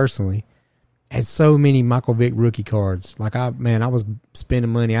me personally. I had so many Michael Vick rookie cards. Like, I was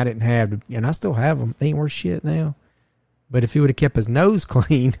spending money I didn't have, and I still have them. They ain't worth shit now. But if he would have kept his nose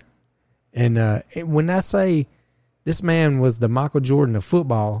clean, and when I say this man was the Michael Jordan of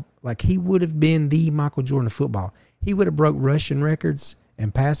football, like, he would have been the Michael Jordan of football. He would have broke rushing records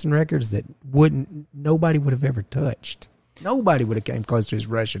and passing records that nobody would have ever touched. Nobody would have came close to his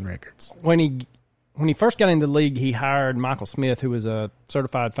rushing records. When he first got into the league, he hired Michael Smith, who was a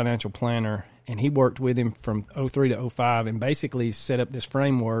certified financial planner, and he worked with him from 03 to 05 and basically set up this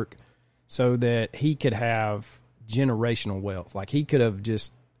framework so that he could have generational wealth. Like, he could have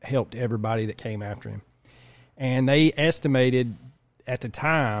just helped everybody that came after him. And they estimated at the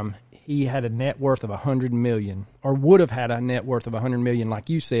time he had a net worth of $100 million, or would have had a net worth of $100 million, like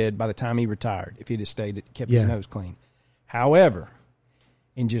you said, by the time he retired, if he'd have kept his nose clean. However,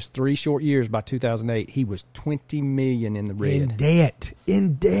 in just 3 short years, by 2008, he was $20 million in the red.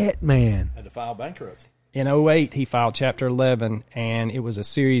 In debt, man. Had to file bankruptcy. In 2008, he filed Chapter 11, and it was a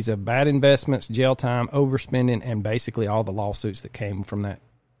series of bad investments, jail time, overspending, and basically all the lawsuits that came from that.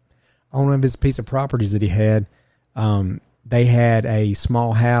 On one of his piece of properties that he had, they had a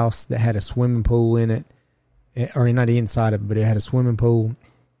small house that had a swimming pool in it, or not inside of it, but it had a swimming pool.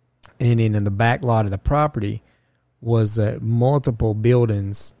 And in the back lot of the property was multiple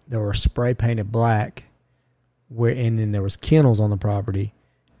buildings that were spray painted black, and then there was kennels on the property.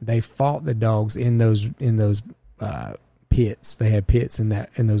 They fought the dogs in those pits. They had pits in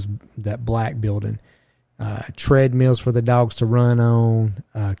that black building. Treadmills for the dogs to run on,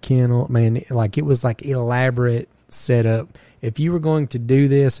 kennel. Man, like, it was like elaborate setup. If you were going to do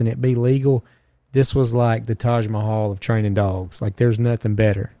this and it be legal, this was like the Taj Mahal of training dogs. Like, there's nothing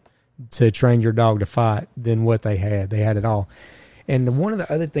better to train your dog to fight than what they had. They had it all. And one of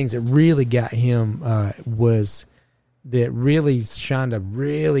the other things that really got him was that really shined a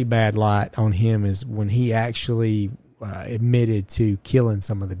really bad light on him is when he actually admitted to killing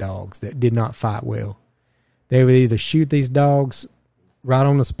some of the dogs that did not fight well. They would either shoot these dogs right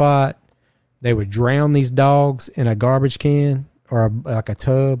on the spot, they would drown these dogs in a garbage can or like a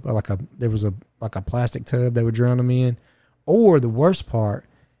tub, or there was a plastic tub they would drown them in, or the worst part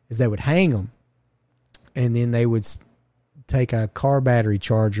is they would hang them, and then they would take a car battery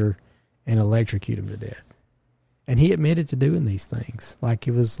charger and electrocute them to death. And he admitted to doing these things. Like,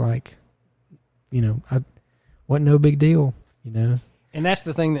 it was like, you know, wasn't no big deal, you know. And that's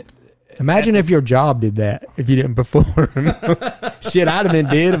the thing that... Imagine if your job did that, if you didn't perform. Shit, I'd have been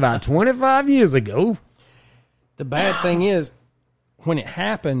dead about 25 years ago. The bad thing is, when it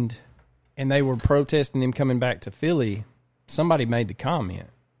happened and they were protesting him coming back to Philly, somebody made the comment.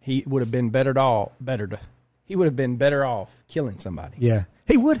 He would have been better off killing somebody. Yeah,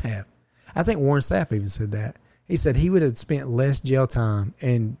 he would have. I think Warren Sapp even said that. He said he would have spent less jail time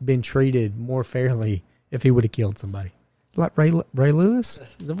and been treated more fairly if he would have killed somebody. Like Ray Lewis?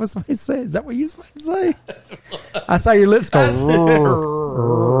 Is that what somebody said? Is that what you was about to say? I saw your lips go.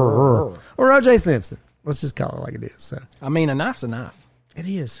 Or O.J. Simpson. Let's just call it like it is. So, I mean, a knife's a knife. It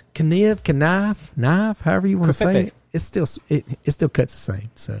is. Knife, however you want to say it. it's still it still cuts the same.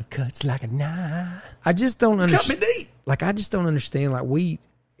 So Cuts like a knife. I just don't Cut me understand. deep. Like I just don't understand. Like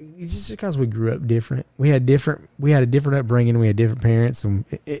it's just because we grew up different. We had a different upbringing. We had different parents, and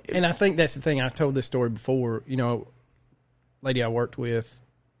And I think that's the thing. I told this story before. Lady I worked with,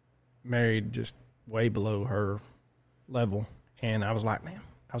 married just way below her level, and I was like, man,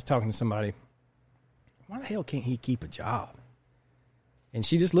 I was talking to somebody. Why the hell can't he keep a job? And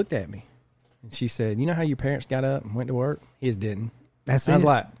she just looked at me, and she said, "You know how your parents got up and went to work? His didn't." that's I was it.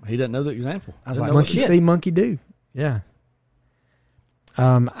 like, He doesn't know the example. I was like, Monkey shit. see, monkey do. Yeah.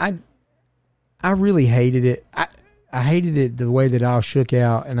 I really hated it. I hated it the way that it all shook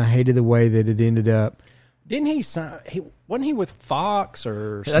out, and I hated the way that it ended up. Didn't he sign? Wasn't he with Fox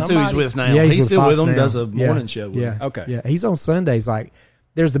or That's somebody? who he's with now. Yeah, he's with still Fox with them. now. Does a Yeah. morning show with Yeah. them. Okay. Yeah, he's on Sundays. Like,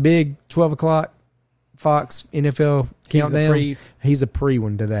 there's the big 12 o'clock Fox NFL countdown. He's a pre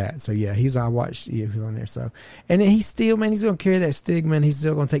one to that. So yeah, I watched. Yeah, he's on there. So, and he's still, man, he's gonna carry that stigma. And he's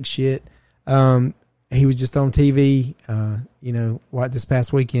still gonna take shit. He was just on TV. What this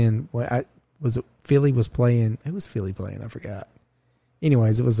past weekend? Philly was playing. Who was Philly playing? I forgot.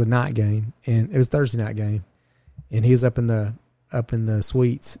 Anyways, it was a night game, and it was Thursday night game, and he was up in the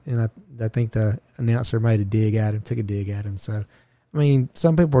suites, and I think the announcer took a dig at him. So, I mean,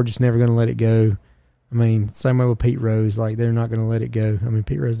 some people are just never going to let it go. I mean, same way with Pete Rose, like they're not going to let it go. I mean,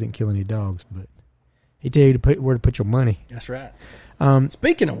 Pete Rose didn't kill any dogs, but he tell you where to put your money. That's right.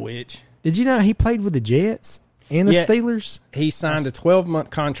 Speaking of which, did you know he played with the Jets and the Steelers? He signed a 12-month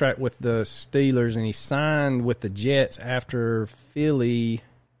contract with the Steelers, and he signed with the Jets after Philly.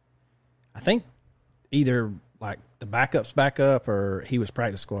 I think either like the backup's back up or he was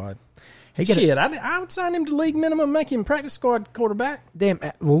practice squad. I would sign him to league minimum, make him practice squad quarterback. Damn.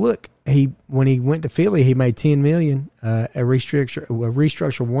 Well, look, when he went to Philly, he made $10 million, a restructure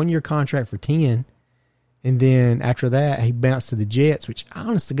 1-year contract for 10. And then after that, he bounced to the Jets, which,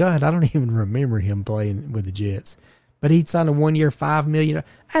 honest to God, I don't even remember him playing with the Jets. But he'd signed a 1-year, $5 million.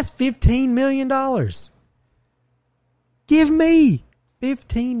 That's $15 million. Give me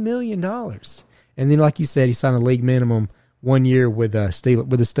 $15 million. And then, like you said, he signed a league minimum 1 year with the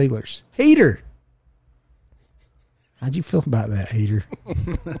Steelers. Heater. How'd you feel about that, Heater?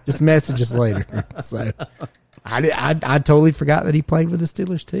 Just message us later. So I totally forgot that he played with the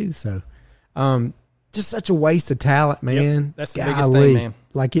Steelers too. So, just such a waste of talent, man. Yep, that's the biggest thing, man.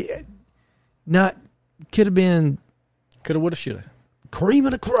 Like could have been coulda, woulda, shoulda, cream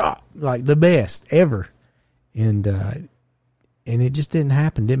of the crop, like the best ever, and it just didn't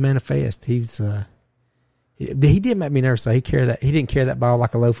happen. Didn't manifest. He did make me nervous. So he didn't carry that ball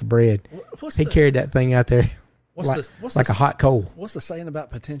like a loaf of bread. Carried that thing out there like a hot coal. What's the saying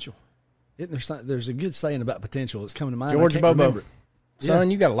about potential? There's a good saying about potential. It's coming to mind. George I can't Bobo. remember it.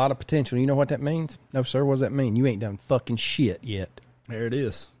 Son, you got a lot of potential. You know what that means? No, sir. What does that mean? You ain't done fucking shit yet. There it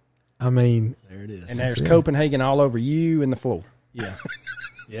is. I mean, there it is. And there's Copenhagen all over you and the floor. Yeah.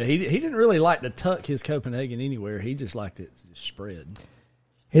 Yeah, he didn't really like to tuck his Copenhagen anywhere. He just liked it to just spread.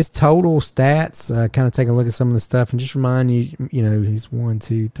 His total stats, kind of take a look at some of the stuff and just remind you, he's 1,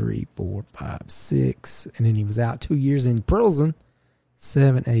 2, 3, 4, 5, 6. And then he was out 2 years in prison.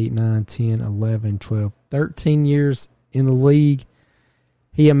 7, 8, 9, 10, 11, 12, 13 years in the league.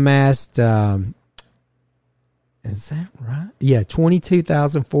 He amassed, is that right? Yeah,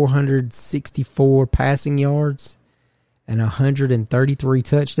 22,464 passing yards and 133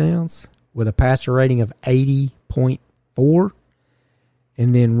 touchdowns with a passer rating of 80.4.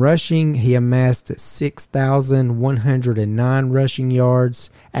 And then rushing, he amassed 6,109 rushing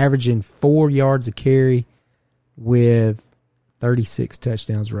yards, averaging 4 yards a carry with 36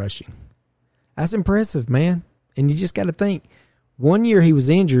 touchdowns rushing. That's impressive, man. And you just got to think, 1 year he was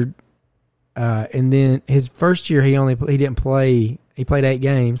injured, and then his first year he didn't play. He played 8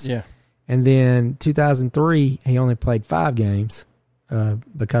 games. Yeah. And then 2003 he only played 5 games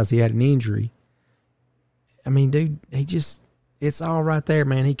because he had an injury. I mean, dude, it's all right there,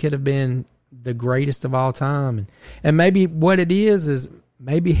 man. He could have been the greatest of all time. And maybe what it is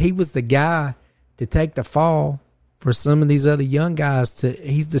maybe he was the guy to take the fall for some of these other young guys.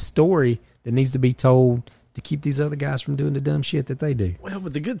 He's the story that needs to be told to keep these other guys from doing the dumb shit that they do. Well,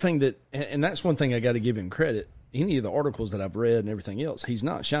 but the good thing and that's one thing I got to give him credit. Any of the articles that I've read and everything else, he's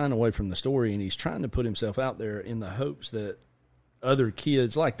not shying away from the story, and he's trying to put himself out there in the hopes that other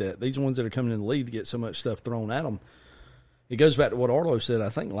kids like that, these ones that are coming in the league to get so much stuff thrown at them. It goes back to what Arlo said, I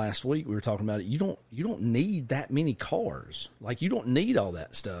think last week we were talking about it. You don't need that many cars. Like, you don't need all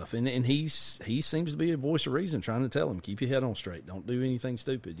that stuff. And he seems to be a voice of reason, trying to tell him, keep your head on straight. Don't do anything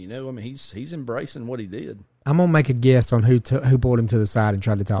stupid. I mean, he's embracing what he did. I'm going to make a guess on who pulled him to the side and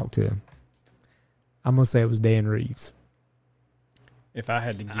tried to talk to him. I'm going to say it was Dan Reeves. If I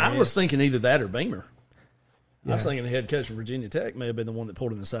had to guess. I was thinking either that or Beamer. I was thinking the head coach from Virginia Tech may have been the one that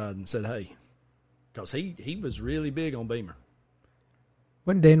pulled him aside and said, hey, because he was really big on Beamer.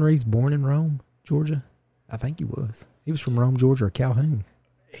 Wasn't Dan Reeves born in Rome, Georgia? I think he was. He was from Rome, Georgia, or Calhoun.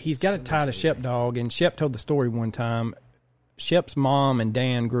 He's got a tie to Shep Dog, and Shep told the story one time. Shep's mom and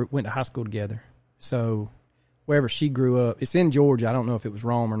Dan went to high school together. So wherever she grew up, it's in Georgia. I don't know if it was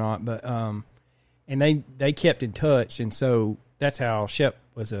Rome or not, but and they kept in touch, and so that's how Shep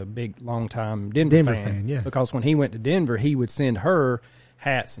was a big, long-time Denver fan. Yeah. Because when he went to Denver, he would send her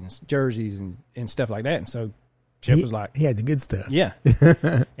hats and jerseys and stuff like that. And so Shep was like... He had the good stuff. Yeah.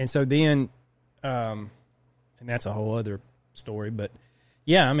 And so then, and that's a whole other story. But,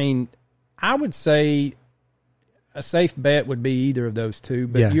 yeah, I mean, I would say a safe bet would be either of those two.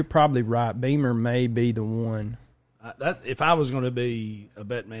 But you're probably right. Beamer may be the one. If I was going to be a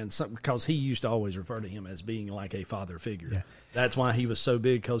bet man, because he used to always refer to him as being like a father figure. Yeah. That's why he was so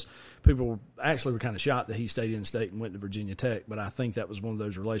big, because people were kind of shocked that he stayed in state and went to Virginia Tech. But I think that was one of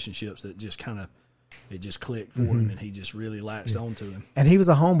those relationships that just it just clicked for him, and he just really latched on to him. And he was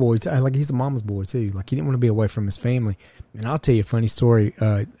a homeboy, too. Like, he's a mama's boy, too. Like, he didn't want to be away from his family. And I'll tell you a funny story.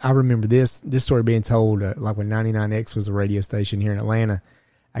 I remember this story being told, like when 99X was a radio station here in Atlanta.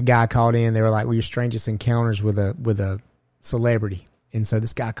 A guy called in. They were like, "Well, your strangest encounters with a celebrity." And so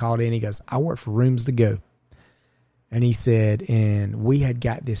this guy called in. He goes, "I work for Rooms to Go." And he said, and we had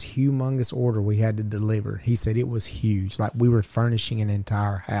got this humongous order we had to deliver. He said it was huge. Like, we were furnishing an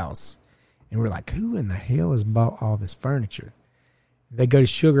entire house. And we're like, who in the hell has bought all this furniture? They go to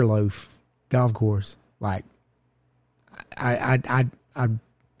Sugarloaf Golf Course. Like, I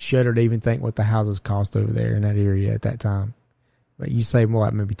shudder to even think what the houses cost over there in that area at that time. But you say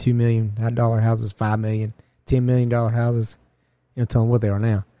what, maybe $2 million houses, $5 million, $10 million houses. You know, tell them what they are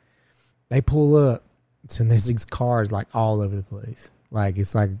now. They pull up, and there's these cars like all over the place. Like,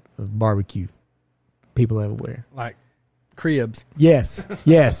 it's like a barbecue. People everywhere. Like cribs. Yes.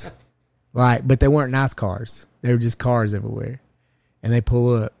 Like, but they weren't nice cars. They were just cars everywhere. And they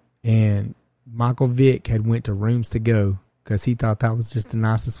pull up, and Michael Vick had went to Rooms to Go because he thought that was just the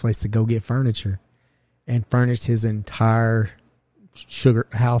nicest place to go get furniture, and furnished his entire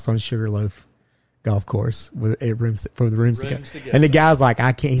house on Sugarloaf Golf Course with rooms to go. And the guy's like,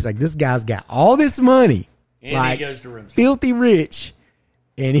 I can't. He's like, this guy's got all this money, and like, he goes to Rooms filthy rich,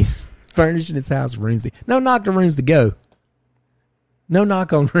 and he's furnishing his house Rooms to. No knock to Rooms to Go. No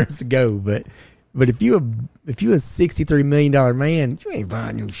knock on Rooms to Go, but if you a $63 million man, you ain't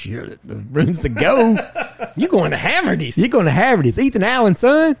buying your shit at the Rooms to Go. You going to Haverty's? You're going to Haverty's. Ethan Allen's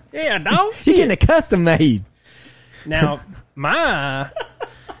son. Yeah, dog. You're getting a custom made. Now, my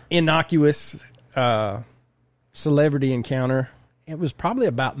innocuous celebrity encounter, it was probably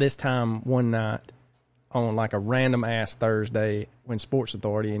about this time one night on like a random ass Thursday when Sports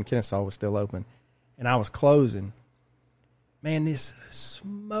Authority in Kennesaw was still open, and I was closing. Man, this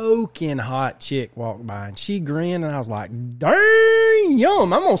smoking hot chick walked by, and she grinned, and I was like, dang,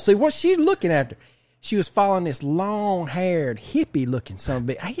 yum, I'm going to see what she's looking after. She was following this long-haired, hippie-looking son of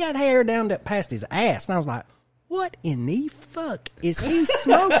a bitch. He had hair down past his ass, and I was like, what in the fuck is he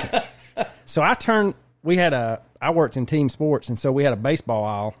smoking? So I worked in team sports, and so we had a baseball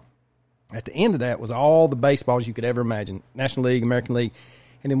aisle. At the end of that was all the baseballs you could ever imagine, National League, American League,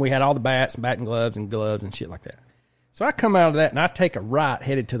 and then we had all the bats and batting gloves and shit like that. So I come out of that, and I take a right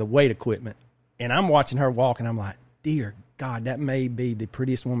headed to the weight equipment, and I'm watching her walk, and I'm like, dear God, that may be the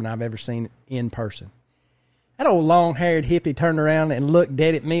prettiest woman I've ever seen in person. That old long-haired hippie turned around and looked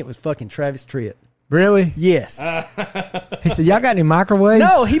dead at me. It was fucking Travis Tritt. Really? Yes. He said, y'all got any microwaves?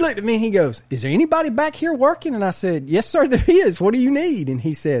 No, he looked at me and he goes, is there anybody back here working? And I said, yes, sir, there is. What do you need? And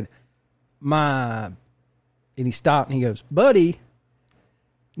he said, and he stopped and he goes, buddy,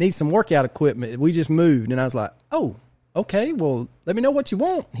 need some workout equipment. We just moved. And I was like, oh, okay, well, let me know what you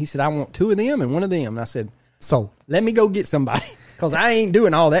want. He said, I want 2 of them and 1 of them. And I said, so let me go get somebody because I ain't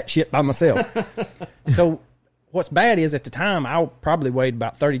doing all that shit by myself. So what's bad is at the time, I probably weighed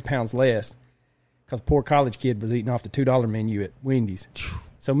about 30 pounds less because poor college kid was eating off the $2 menu at Wendy's.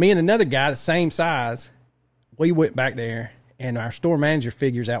 So me and another guy the same size, we went back there, and our store manager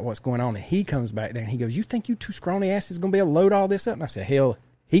figures out what's going on, and he comes back there, and he goes, you think you 2 scrawny asses going to be able to load all this up? And I said, hell,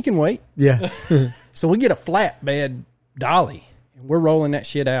 he can wait. Yeah. So we get a flatbed dolly, and we're rolling that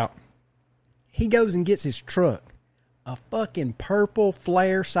shit out. He goes and gets his truck, a fucking purple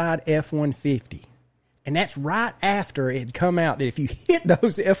flare side F-150. And that's right after it had come out that if you hit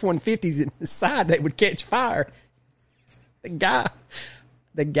those F-150s in the side, they would catch fire. The guy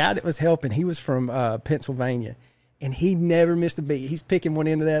that was helping, he was from Pennsylvania. And he never missed a beat. He's picking one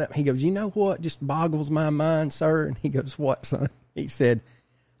end of that up. He goes, you know what just boggles my mind, sir? And he goes, what, son? He said,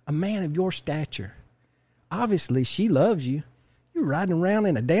 a man of your stature. Obviously, she loves you. You're riding around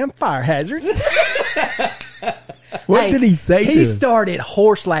in a damn fire hazard. What did he say to He him? started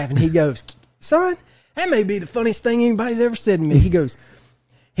horse laughing. He goes, son, that may be the funniest thing anybody's ever said to me. He goes,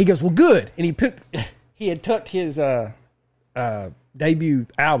 well, good. And he had tucked his debut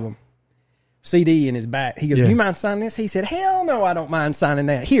album CD in his back. He goes, Yeah. you mind signing this? He said, hell no, I don't mind signing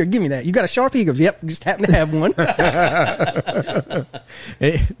that. Here, give me that. You got a Sharpie? He goes, yep, just happen to have one.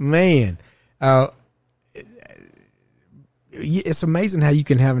 Man, it's amazing how you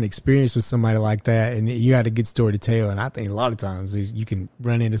can have an experience with somebody like that, and you had a good story to tell. And I think a lot of times you can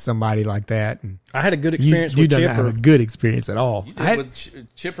run into somebody like that. And I had a good experience you with don't Chipper. have a good experience at all. You did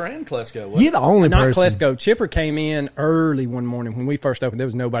with Chipper and Klesko. wasn't You're the only Not person. Klesko. Chipper came in early one morning when we first opened. There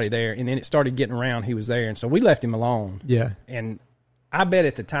was nobody there, and then it started getting around. He was there, and so we left him alone. Yeah. And I bet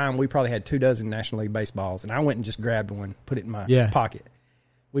at the time we probably had 24 National League baseballs, and I went and just grabbed one, put it in my pocket.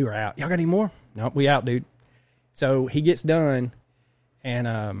 We were out. Y'all got any more? No, we out, dude. So he gets done,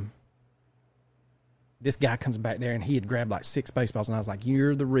 and this guy comes back there, and he had grabbed like 6 baseballs, and I was like,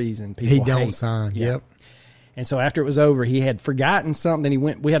 "You're the reason people He don't hate." sign. Yeah. Yep. And so after it was over, he had forgotten something. He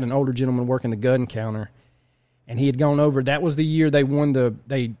went. We had an older gentleman working the gun counter, and he had gone over. That was the year they won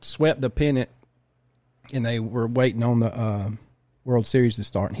they swept the pennant, and they were waiting on the World Series to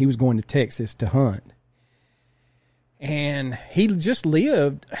start. And he was going to Texas to hunt, and he just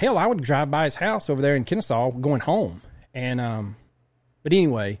lived. Hell, I would drive by his house over there in Kennesaw, going home. And but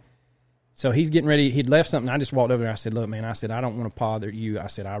anyway, so he's getting ready. He'd left something. I just walked over there. I said, "Look, man," I said, "I don't want to bother you." I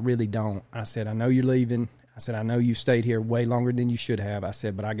said, "I really don't." I said, "I know you're leaving." I said, "I know you stayed here way longer than you should have." I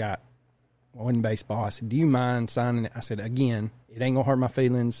said, "But I got one baseball." I said, "Do you mind signing it?" I said, "Again, it ain't going to hurt my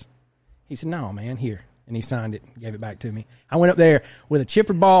feelings." He said, "No, man, here." And he signed it and gave it back to me. I went up there with a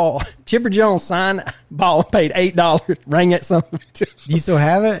Chipper Jones signed ball, paid $8, rang that something. You still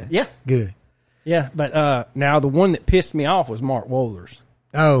have it? Yeah. Good. Yeah, but now the one that pissed me off was Mark Wohlers.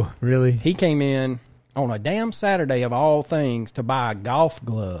 Oh, really? He came in on a damn Saturday of all things to buy a golf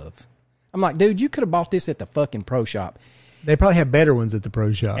glove. I'm like, dude, you could have bought this at the fucking pro shop. They probably have better ones at the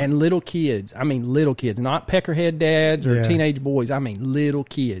pro shop. And little kids, not peckerhead dads or teenage boys. I mean, little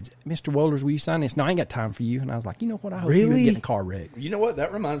kids. Mr. Wohlers, will you sign this? No, I ain't got time for you. And I was like, you know what? I hope you didn't get in a car wreck. You know what?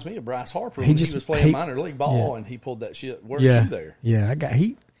 That reminds me of Bryce Harper when he was playing minor league ball and he pulled that shit. Weren't you there? Yeah,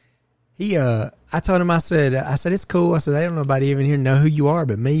 I told him, I said, it's cool. I said, they don't nobody even here know who you are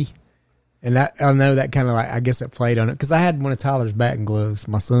but me. And I know that kind of like, I guess it played on it. Because I had one of Tyler's batting gloves.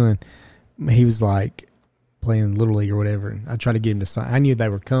 My son, he was like playing Little League or whatever. And I tried to get him to sign. I knew they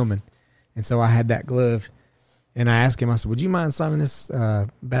were coming. And so I had that glove. And I asked him, I said, would you mind signing this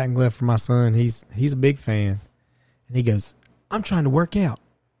batting glove for my son? He's a big fan. And he goes, I'm trying to work out.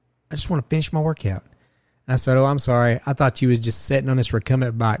 I just want to finish my workout. And I said, oh, I'm sorry. I thought you was just sitting on this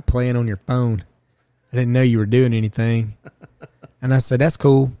recumbent bike playing on your phone. I didn't know you were doing anything. And I said, that's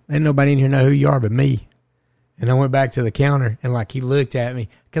cool. Ain't nobody in here know who you are but me. And I went back to the counter, and like he looked at me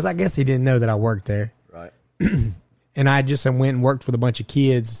because I guess he didn't know that I worked there. Right. And I just went and worked with a bunch of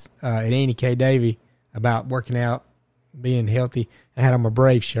kids at Annie K. Davey about working out, being healthy. I had on my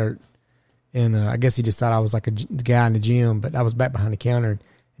Brave shirt. And I guess he just thought I was like a guy in the gym, but I was back behind the counter.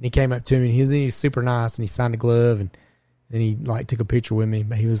 And he came up to me, and he was super nice, and he signed a glove, and then he like took a picture with me.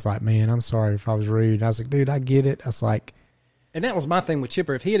 But he was like, man, I'm sorry if I was rude. And I was like, dude, I get it. I was like, and that was my thing with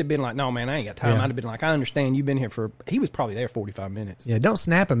Chipper. If he had been like, no, man, I ain't got time, I'd have been like, I understand you've been here he was probably there 45 minutes. yeah, don't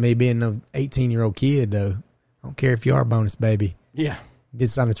snap at me being no 18-year-old kid, though. I don't care if you are a bonus baby. Yeah. You did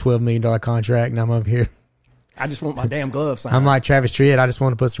sign a $12 million contract, and I'm up here. I just want my damn gloves signed. I'm like Travis Tritt. I just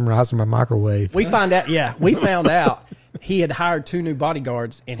want to put some rice in my microwave. We found out he had hired 2 new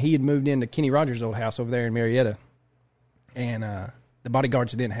bodyguards, and he had moved into Kenny Rogers' old house over there in Marietta. And the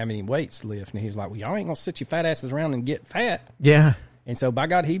bodyguards didn't have any weights to lift. And he was like, well, y'all ain't going to sit your fat asses around and get fat. Yeah. And so, by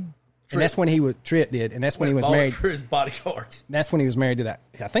God, and that's when Tritt did. And that's when he was married. For his bodyguards. That's when he was married to that.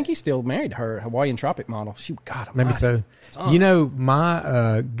 I think he's still married to her, Hawaiian Tropic model. God almighty. Maybe so. You know,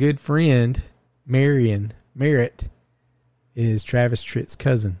 my good friend, Merritt, is Travis Tritt's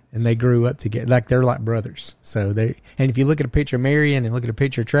cousin, and they grew up together. Like, they're like brothers. So and if you look at a picture of Marion and look at a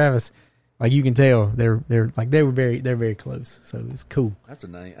picture of Travis, like, you can tell they're very close. So it's cool. That's a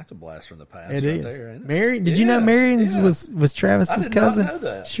name. That's a blast from the past. It right is. there, ain't it? Marion, did you know Marion was Travis's I did cousin? not know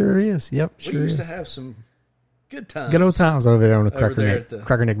that. Sure is. Yep, We sure used is. to have some good times. Good old times over there on the Over there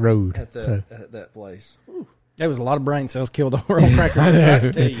Crackerneck Road. at that place. Whew. There was a lot of brain cells killed over on Cracker. I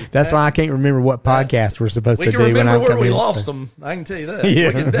can tell you. That's why I can't remember what podcast we're supposed We to can do when remember I'm where coming we in. lost them. I can tell you that. Yeah.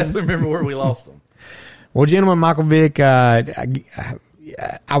 We can definitely remember where we lost them. Well, gentlemen, Michael Vick, I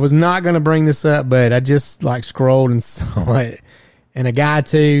was not going to bring this up, but I just like scrolled and saw it. And a guy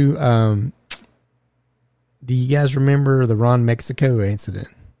too. Do you guys remember the Ron Mexico incident?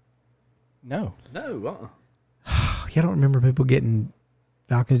 No. No. You don't remember people getting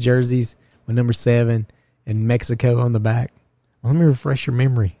Falcons jerseys with number 7 and Mexico on the back? Well, let me refresh your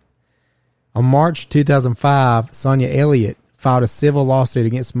memory. On March 2005, Sonia Elliott filed a civil lawsuit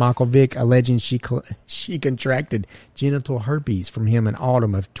against Michael Vick, alleging she contracted genital herpes from him in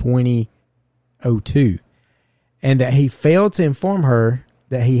autumn of 2002, and that he failed to inform her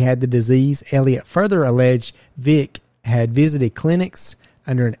that he had the disease. Elliott further alleged Vick had visited clinics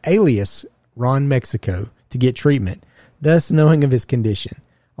under an alias Ron Mexico to get treatment, thus knowing of his condition.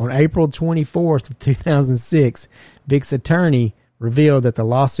 On April 24th of 2006, Vick's attorney revealed that the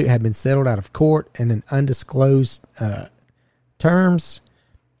lawsuit had been settled out of court in an undisclosed terms.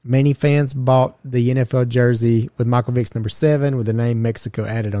 Many fans bought the NFL jersey with Michael Vick's number 7 with the name Mexico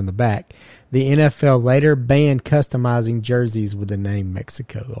added on the back. The NFL later banned customizing jerseys with the name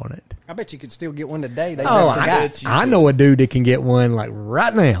Mexico on it. I bet you could still get one today. I know a dude that can get one like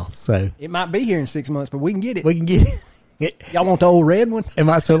right now. So it might be here in 6 months, but we can get it. We can get it. Y'all want the old red ones? It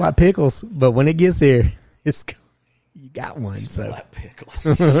might smell like pickles, but when it gets here, you got one. So like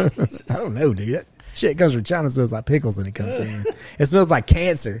pickles. I don't know, dude. That shit comes from China. Smells like pickles when it comes in. It smells like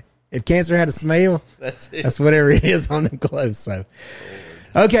cancer. If cancer had a smell, that's it. That's whatever it is on them clothes. So,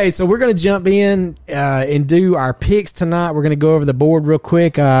 okay, so we're going to jump in and do our picks tonight. We're going to go over the board real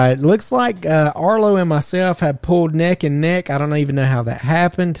quick. It looks like Arlo and myself have pulled neck and neck. I don't even know how that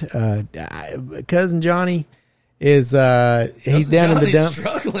happened. Cousin Johnny is he's down in the dumps.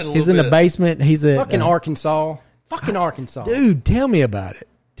 He's in the basement. He's a fucking Arkansas. Fucking Arkansas. Dude, tell me about it.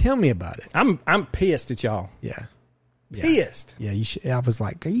 Tell me about it. I'm pissed at y'all. Yeah. Pissed. Yeah, you should. I was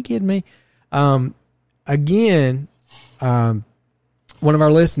like, are you kidding me? Again, one of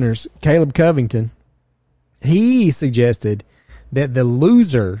our listeners, Caleb Covington, he suggested that the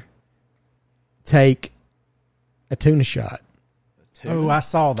loser take a tuna shot. Oh, I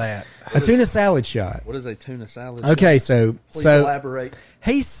saw that. A tuna salad shot. What is a tuna salad Okay, shot? Please elaborate.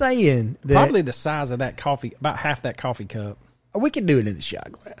 He's saying that probably the size of that coffee, about half that coffee cup. We can do it in a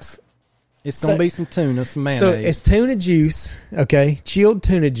shot glass. It's going to be some tuna, some mayonnaise. So it's tuna juice, okay, chilled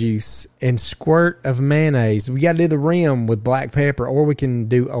tuna juice, and squirt of mayonnaise. We got to do the rim with black pepper, or we can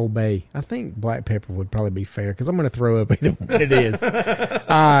do Old Bay. I think black pepper would probably be fair because I'm going to throw up either one it is.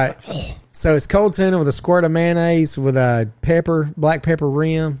 So it's cold tuna with a squirt of mayonnaise with a black pepper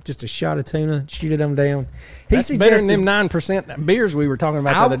rim, just a shot of tuna, shoot it on down. That's better than them 9% beers we were talking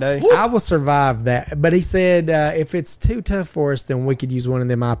about the other day. I will survive that. But he said if it's too tough for us, then we could use one of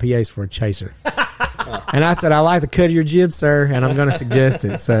them IPAs for a chaser. And I said, I like the cut of your jib, sir, and I'm going to suggest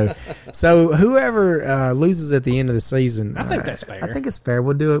it. So whoever loses at the end of the season, I think that's fair. I think it's fair.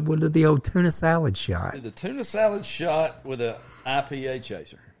 We'll do the old tuna salad shot. Do the tuna salad shot with a IPA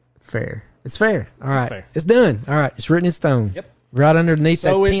chaser. Fair. It's fair. All right. Fair. It's done. All right. It's written in stone. Yep. Right underneath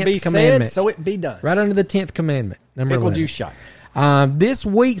that 10th commandment. So it be done. Right under the 10th commandment. Number Pickle 11. juice shot. This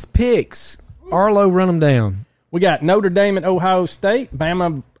week's picks. Arlo, run them down. We got Notre Dame at Ohio State,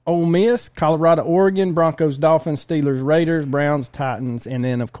 Bama, Ole Miss, Colorado, Oregon, Broncos, Dolphins, Steelers, Raiders, Browns, Titans, and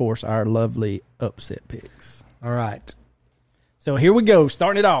then, of course, our lovely upset picks. All right. So here we go.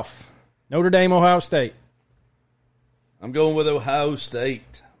 Starting it off. Notre Dame, Ohio State. I'm going with Ohio State.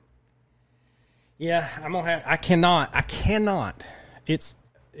 Yeah, I'm gonna have. I cannot. It's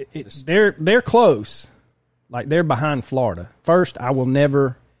they're close. Like they're behind Florida. First, I will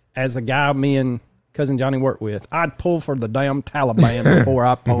never, as a guy me and cousin Johnny worked with, I'd pull for the damn Taliban before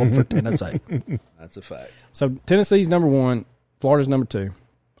I pulled for Tennessee. That's a fact. So Tennessee's number 1, Florida's number 2,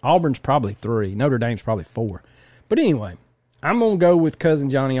 Auburn's probably 3, Notre Dame's probably 4. But anyway, I'm gonna go with cousin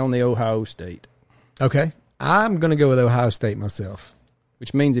Johnny on the Ohio State. Okay, I'm gonna go with Ohio State myself.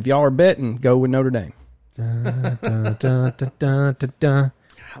 Which means if y'all are betting, go with Notre Dame.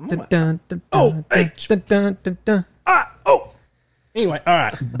 Anyway, all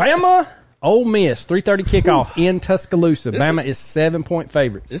right. Bama, Ole Miss, 3:30 kickoff in Tuscaloosa. Bama is 7-point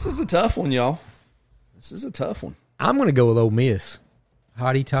favorites. This is a tough one, y'all. This is a tough one. I'm going to go with Ole Miss.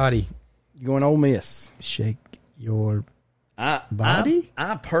 Hotty toddy. You going Ole Miss? Shake your body?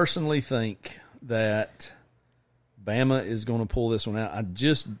 I personally think that Bama is going to pull this one out.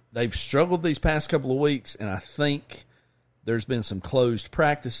 They've struggled these past couple of weeks, and I think there's been some closed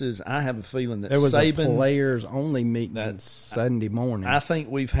practices. I have a feeling that there was Saban, a players only meeting that Sunday morning. I think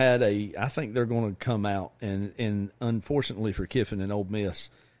I think they're going to come out, and unfortunately for Kiffin and Ole Miss,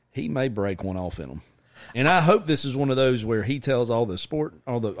 he may break one off in them. And I hope this is one of those where he tells all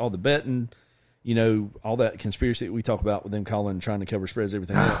the betting all that conspiracy that we talk about with them trying to cover spreads,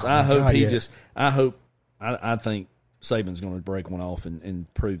 everything else. I hope I think Saban's going to break one off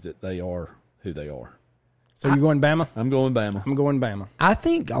and prove that they are who they are. So you're going Bama? I'm going Bama. I'm going Bama. I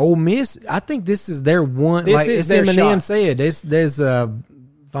think Ole Miss. I think this is their one. This like is their Eminem shot. said, there's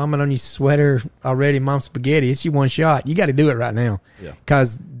vomit on your sweater already, Mom spaghetti. It's your one shot. You got to do it right now. Yeah.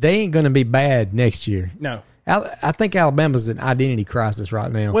 Because they ain't going to be bad next year. No. I think Alabama's an identity crisis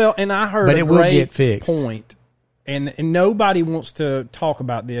right now. Well, and I heard but a it will great get fixed. point, and nobody wants to talk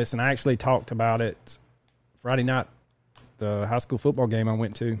about this, and I actually talked about it Friday night, the high school football game I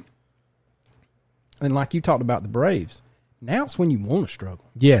went to. And like you talked about the Braves, now it's when you want to struggle.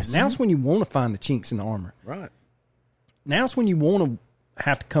 Yes. Now it's when you want to find the chinks in the armor. Right. Now it's when you want to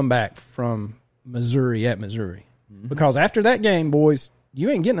have to come back from Missouri at Missouri. Mm-hmm. Because after that game, boys,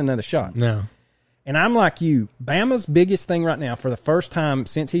 you ain't getting another shot. No. And I'm like you. Bama's biggest thing right now, for the first time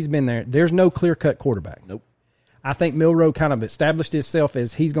since he's been there, there's no clear-cut quarterback. Nope. I think Milroe kind of established himself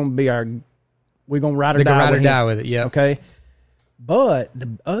as he's going to be we're going to ride or die with it, yeah. Okay? But the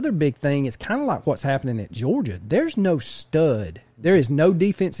other big thing is kind of like what's happening at Georgia. There's no stud. There is no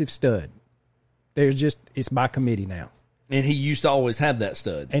defensive stud. It's by committee now. And he used to always have that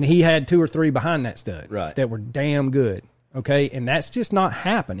stud. And he had 2 or 3 behind that stud right. that were damn good. Okay? And that's just not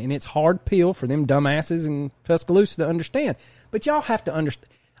happening. And it's hard pill for them dumbasses in Tuscaloosa to understand. But y'all have to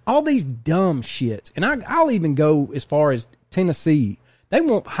understand all these dumb shits. And I'll even go as far as Tennessee. They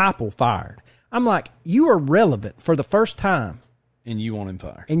want Heupel fired. I'm like, you are relevant for the first time. And you want him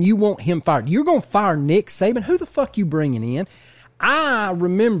fired. And you want him fired. You're going to fire Nick Saban. Who the fuck you bringing in? I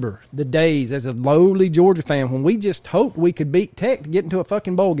remember the days as a lowly Georgia fan when we just hoped we could beat Tech to get into a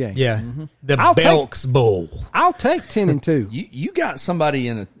fucking bowl game. Yeah. Mm-hmm. The Belks Bowl. I'll take 10-2. You got somebody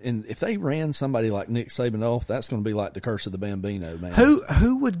in if they ran somebody like Nick Saban off, that's going to be like the curse of the Bambino, man.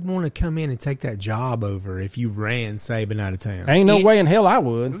 Who would want to come in and take that job over if you ran Saban out of town? Ain't no way in hell I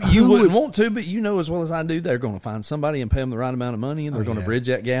would. You wouldn't want to, but you know as well as I do, they're going to find somebody and pay them the right amount of money, and they're going to bridge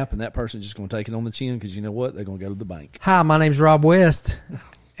that gap, and that person's just going to take it on the chin because you know what? They're going to go to the bank. Hi, my name's Rob West,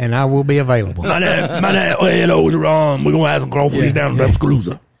 and I will be available. My name, hello, Ron. We're going to have some crawfish down in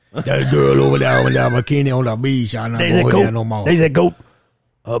Tuscaloosa. That girl over there with that bikini on the beach, I'm not going there no more. They said, Coach,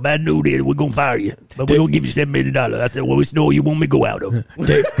 bad news is we're going to fire you, but we're going to give you $7 million. I said, well, which door you want me to go out of?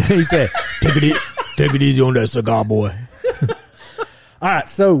 He said, take it easy on that cigar, boy. All right,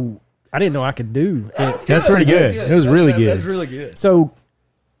 so I didn't know I could do it. That's pretty good. It was really good. That's really good. So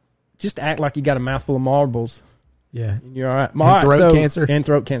just act like you got a mouthful of marbles. Yeah. And you're all right. And throat cancer. And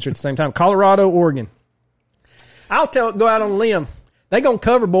throat cancer at the same time. Colorado, Oregon. Go out on a limb. They going to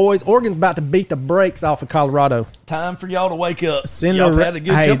cover, boys. Oregon's about to beat the brakes off of Colorado. Time for y'all to wake up. Y'all had a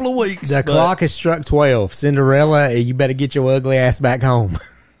good couple of weeks. The clock has struck 12. Cinderella, you better get your ugly ass back home.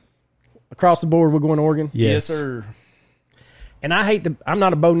 Across the board, we're going Oregon? Yes, sir. And I'm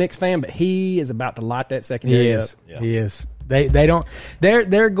not a Bo Nix fan, but he is about to light that secondary up. Yeah. He is. They don't.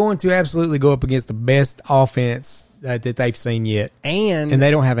 They're going to absolutely go up against the best offense that they've seen yet, and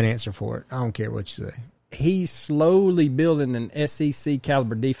they don't have an answer for it. I don't care what you say. He's slowly building an SEC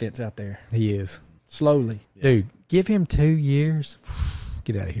caliber defense out there. He is slowly, dude. Give him 2 years.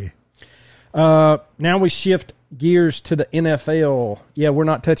 Get out of here. Now we shift gears to the NFL. Yeah, we're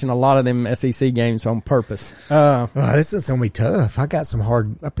not touching a lot of them SEC games on purpose. This is gonna be tough. I picked some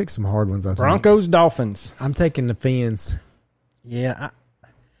hard ones. I think. Broncos, Dolphins. I'm taking the Fins. Yeah,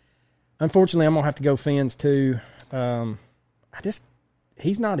 unfortunately, I'm gonna have to go Fins too.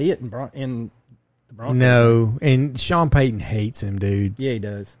 He's not it in the Broncos. No, and Sean Payton hates him, dude. Yeah, he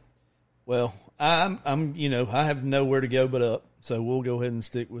does. Well, I'm I have nowhere to go but up, so we'll go ahead and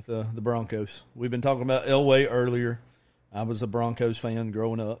stick with the Broncos. We've been talking about Elway earlier. I was a Broncos fan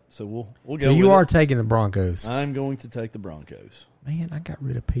growing up, so we'll go. So you are taking the Broncos. I'm going to take the Broncos. Man, I got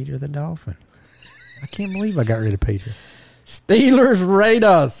rid of Peter the Dolphin. I can't believe I got rid of Peter. Steelers,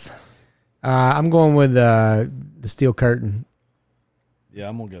 Raiders. I'm going with the Steel Curtain. Yeah,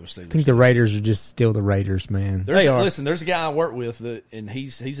 I'm going to go with Steelers. I think the Raiders are just still the Raiders, man. Listen, there's a guy I work with, and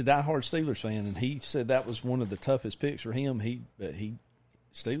he's a diehard Steelers fan, and he said that was one of the toughest picks for him.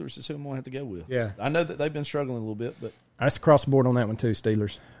 Steelers is who I'm going to have to go with. Yeah. I know that they've been struggling a little bit, but That's across the board on that one too,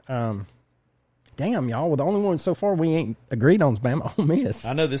 Steelers. Damn, y'all. Well, the only one so far we ain't agreed on is Bama Ole Miss.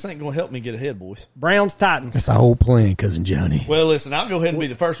 I know this ain't going to help me get ahead, boys. Browns, Titans. That's the whole plan, Cousin Johnny. Well, listen, I'll go ahead and be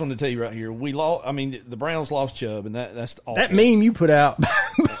the first one to tell you right here. The Browns lost Chubb, and that's awful. That meme you put out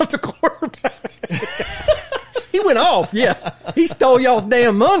about the quarterback. He went off, yeah. He stole y'all's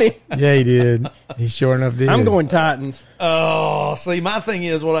damn money. Yeah, he did. He sure enough did. I'm going Titans. Oh, see, my thing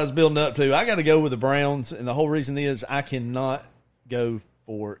is what I was building up to. I got to go with the Browns, and the whole reason is I cannot go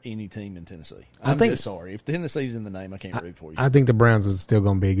for any team in Tennessee. I I'm think- just sorry. If Tennessee's in the name, I can't root for you. I think the Browns is still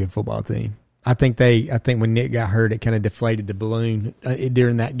going to be a good football team. I think when Nick got hurt, it kind of deflated the balloon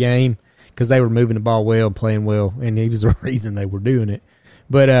during that game because they were moving the ball well, playing well, and he was the reason they were doing it.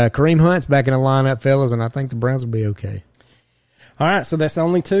 But Kareem Hunt's back in the lineup, fellas, and I think the Browns will be okay. All right, so that's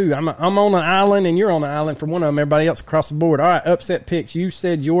only two. I'm on an island, and you're on an island for one of them. Everybody else across the board. All right, upset picks. You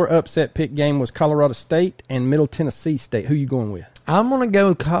said your upset pick game was Colorado State and Middle Tennessee State. Who you going with? I'm going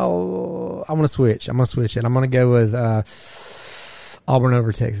to go I'm going to switch. I'm going to switch it. I'm going to go with Auburn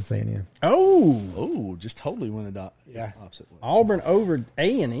over Texas A&M. Oh, just totally went opposite way. Auburn over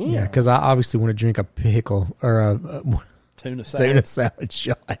A&M. Yeah, because I obviously want to drink a pickle or a Tuna salad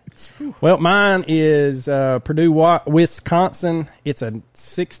shot. Well, mine is Purdue, Wisconsin. It's a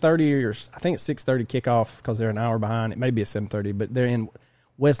 6:30 or I think it's 6:30 kickoff because they're an hour behind. It may be a 7:30, but they're in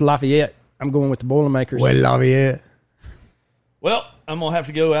West Lafayette. I'm going with the Boilermakers. Well, Lafayette. Well, I'm going to have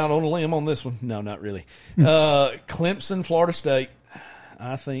to go out on a limb on this one. No, not really. Clemson, Florida State.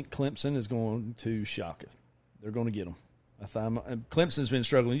 I think Clemson is going to shock it. They're going to get them. Clemson's been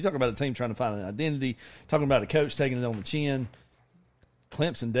struggling. You talk about a team trying to find an identity, talking about a coach taking it on the chin.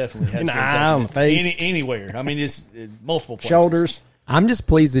 Clemson definitely has an eye on the face. Anywhere. I mean, it's multiple places. Shoulders. I'm just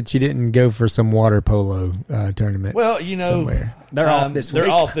pleased that you didn't go for some water polo tournament. Well, you know, somewhere. They're off this week.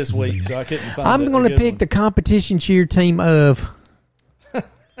 They're off this week, so I couldn't find I'm going to pick the competition cheer team of.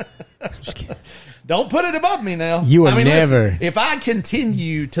 Just kidding. Don't put it above me now. You are never. Listen, if I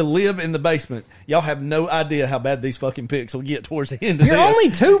continue to live in the basement, y'all have no idea how bad these fucking picks will get towards the end of You're this. only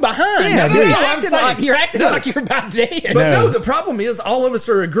two behind. Yeah, No, dude. you're acting like you're about dead. But no, the problem is all of us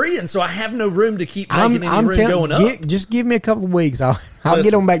are agreeing, so I have no room to keep making any room going up. Just give me a couple of weeks. I'll Listen,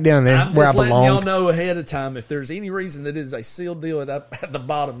 get them back down there I'm where I just letting belong. y'all know ahead of time. If there's any reason that it is a sealed deal at the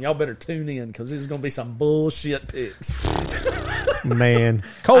bottom, y'all better tune in because there's going to be some bullshit picks. Man,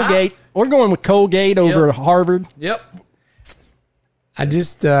 Colgate. We're going with Colgate over Harvard. Yep. I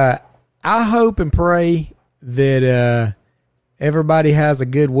just I hope and pray that everybody has a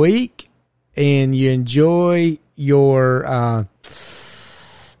good week and you enjoy your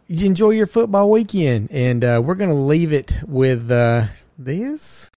football weekend. And we're going to leave it with this.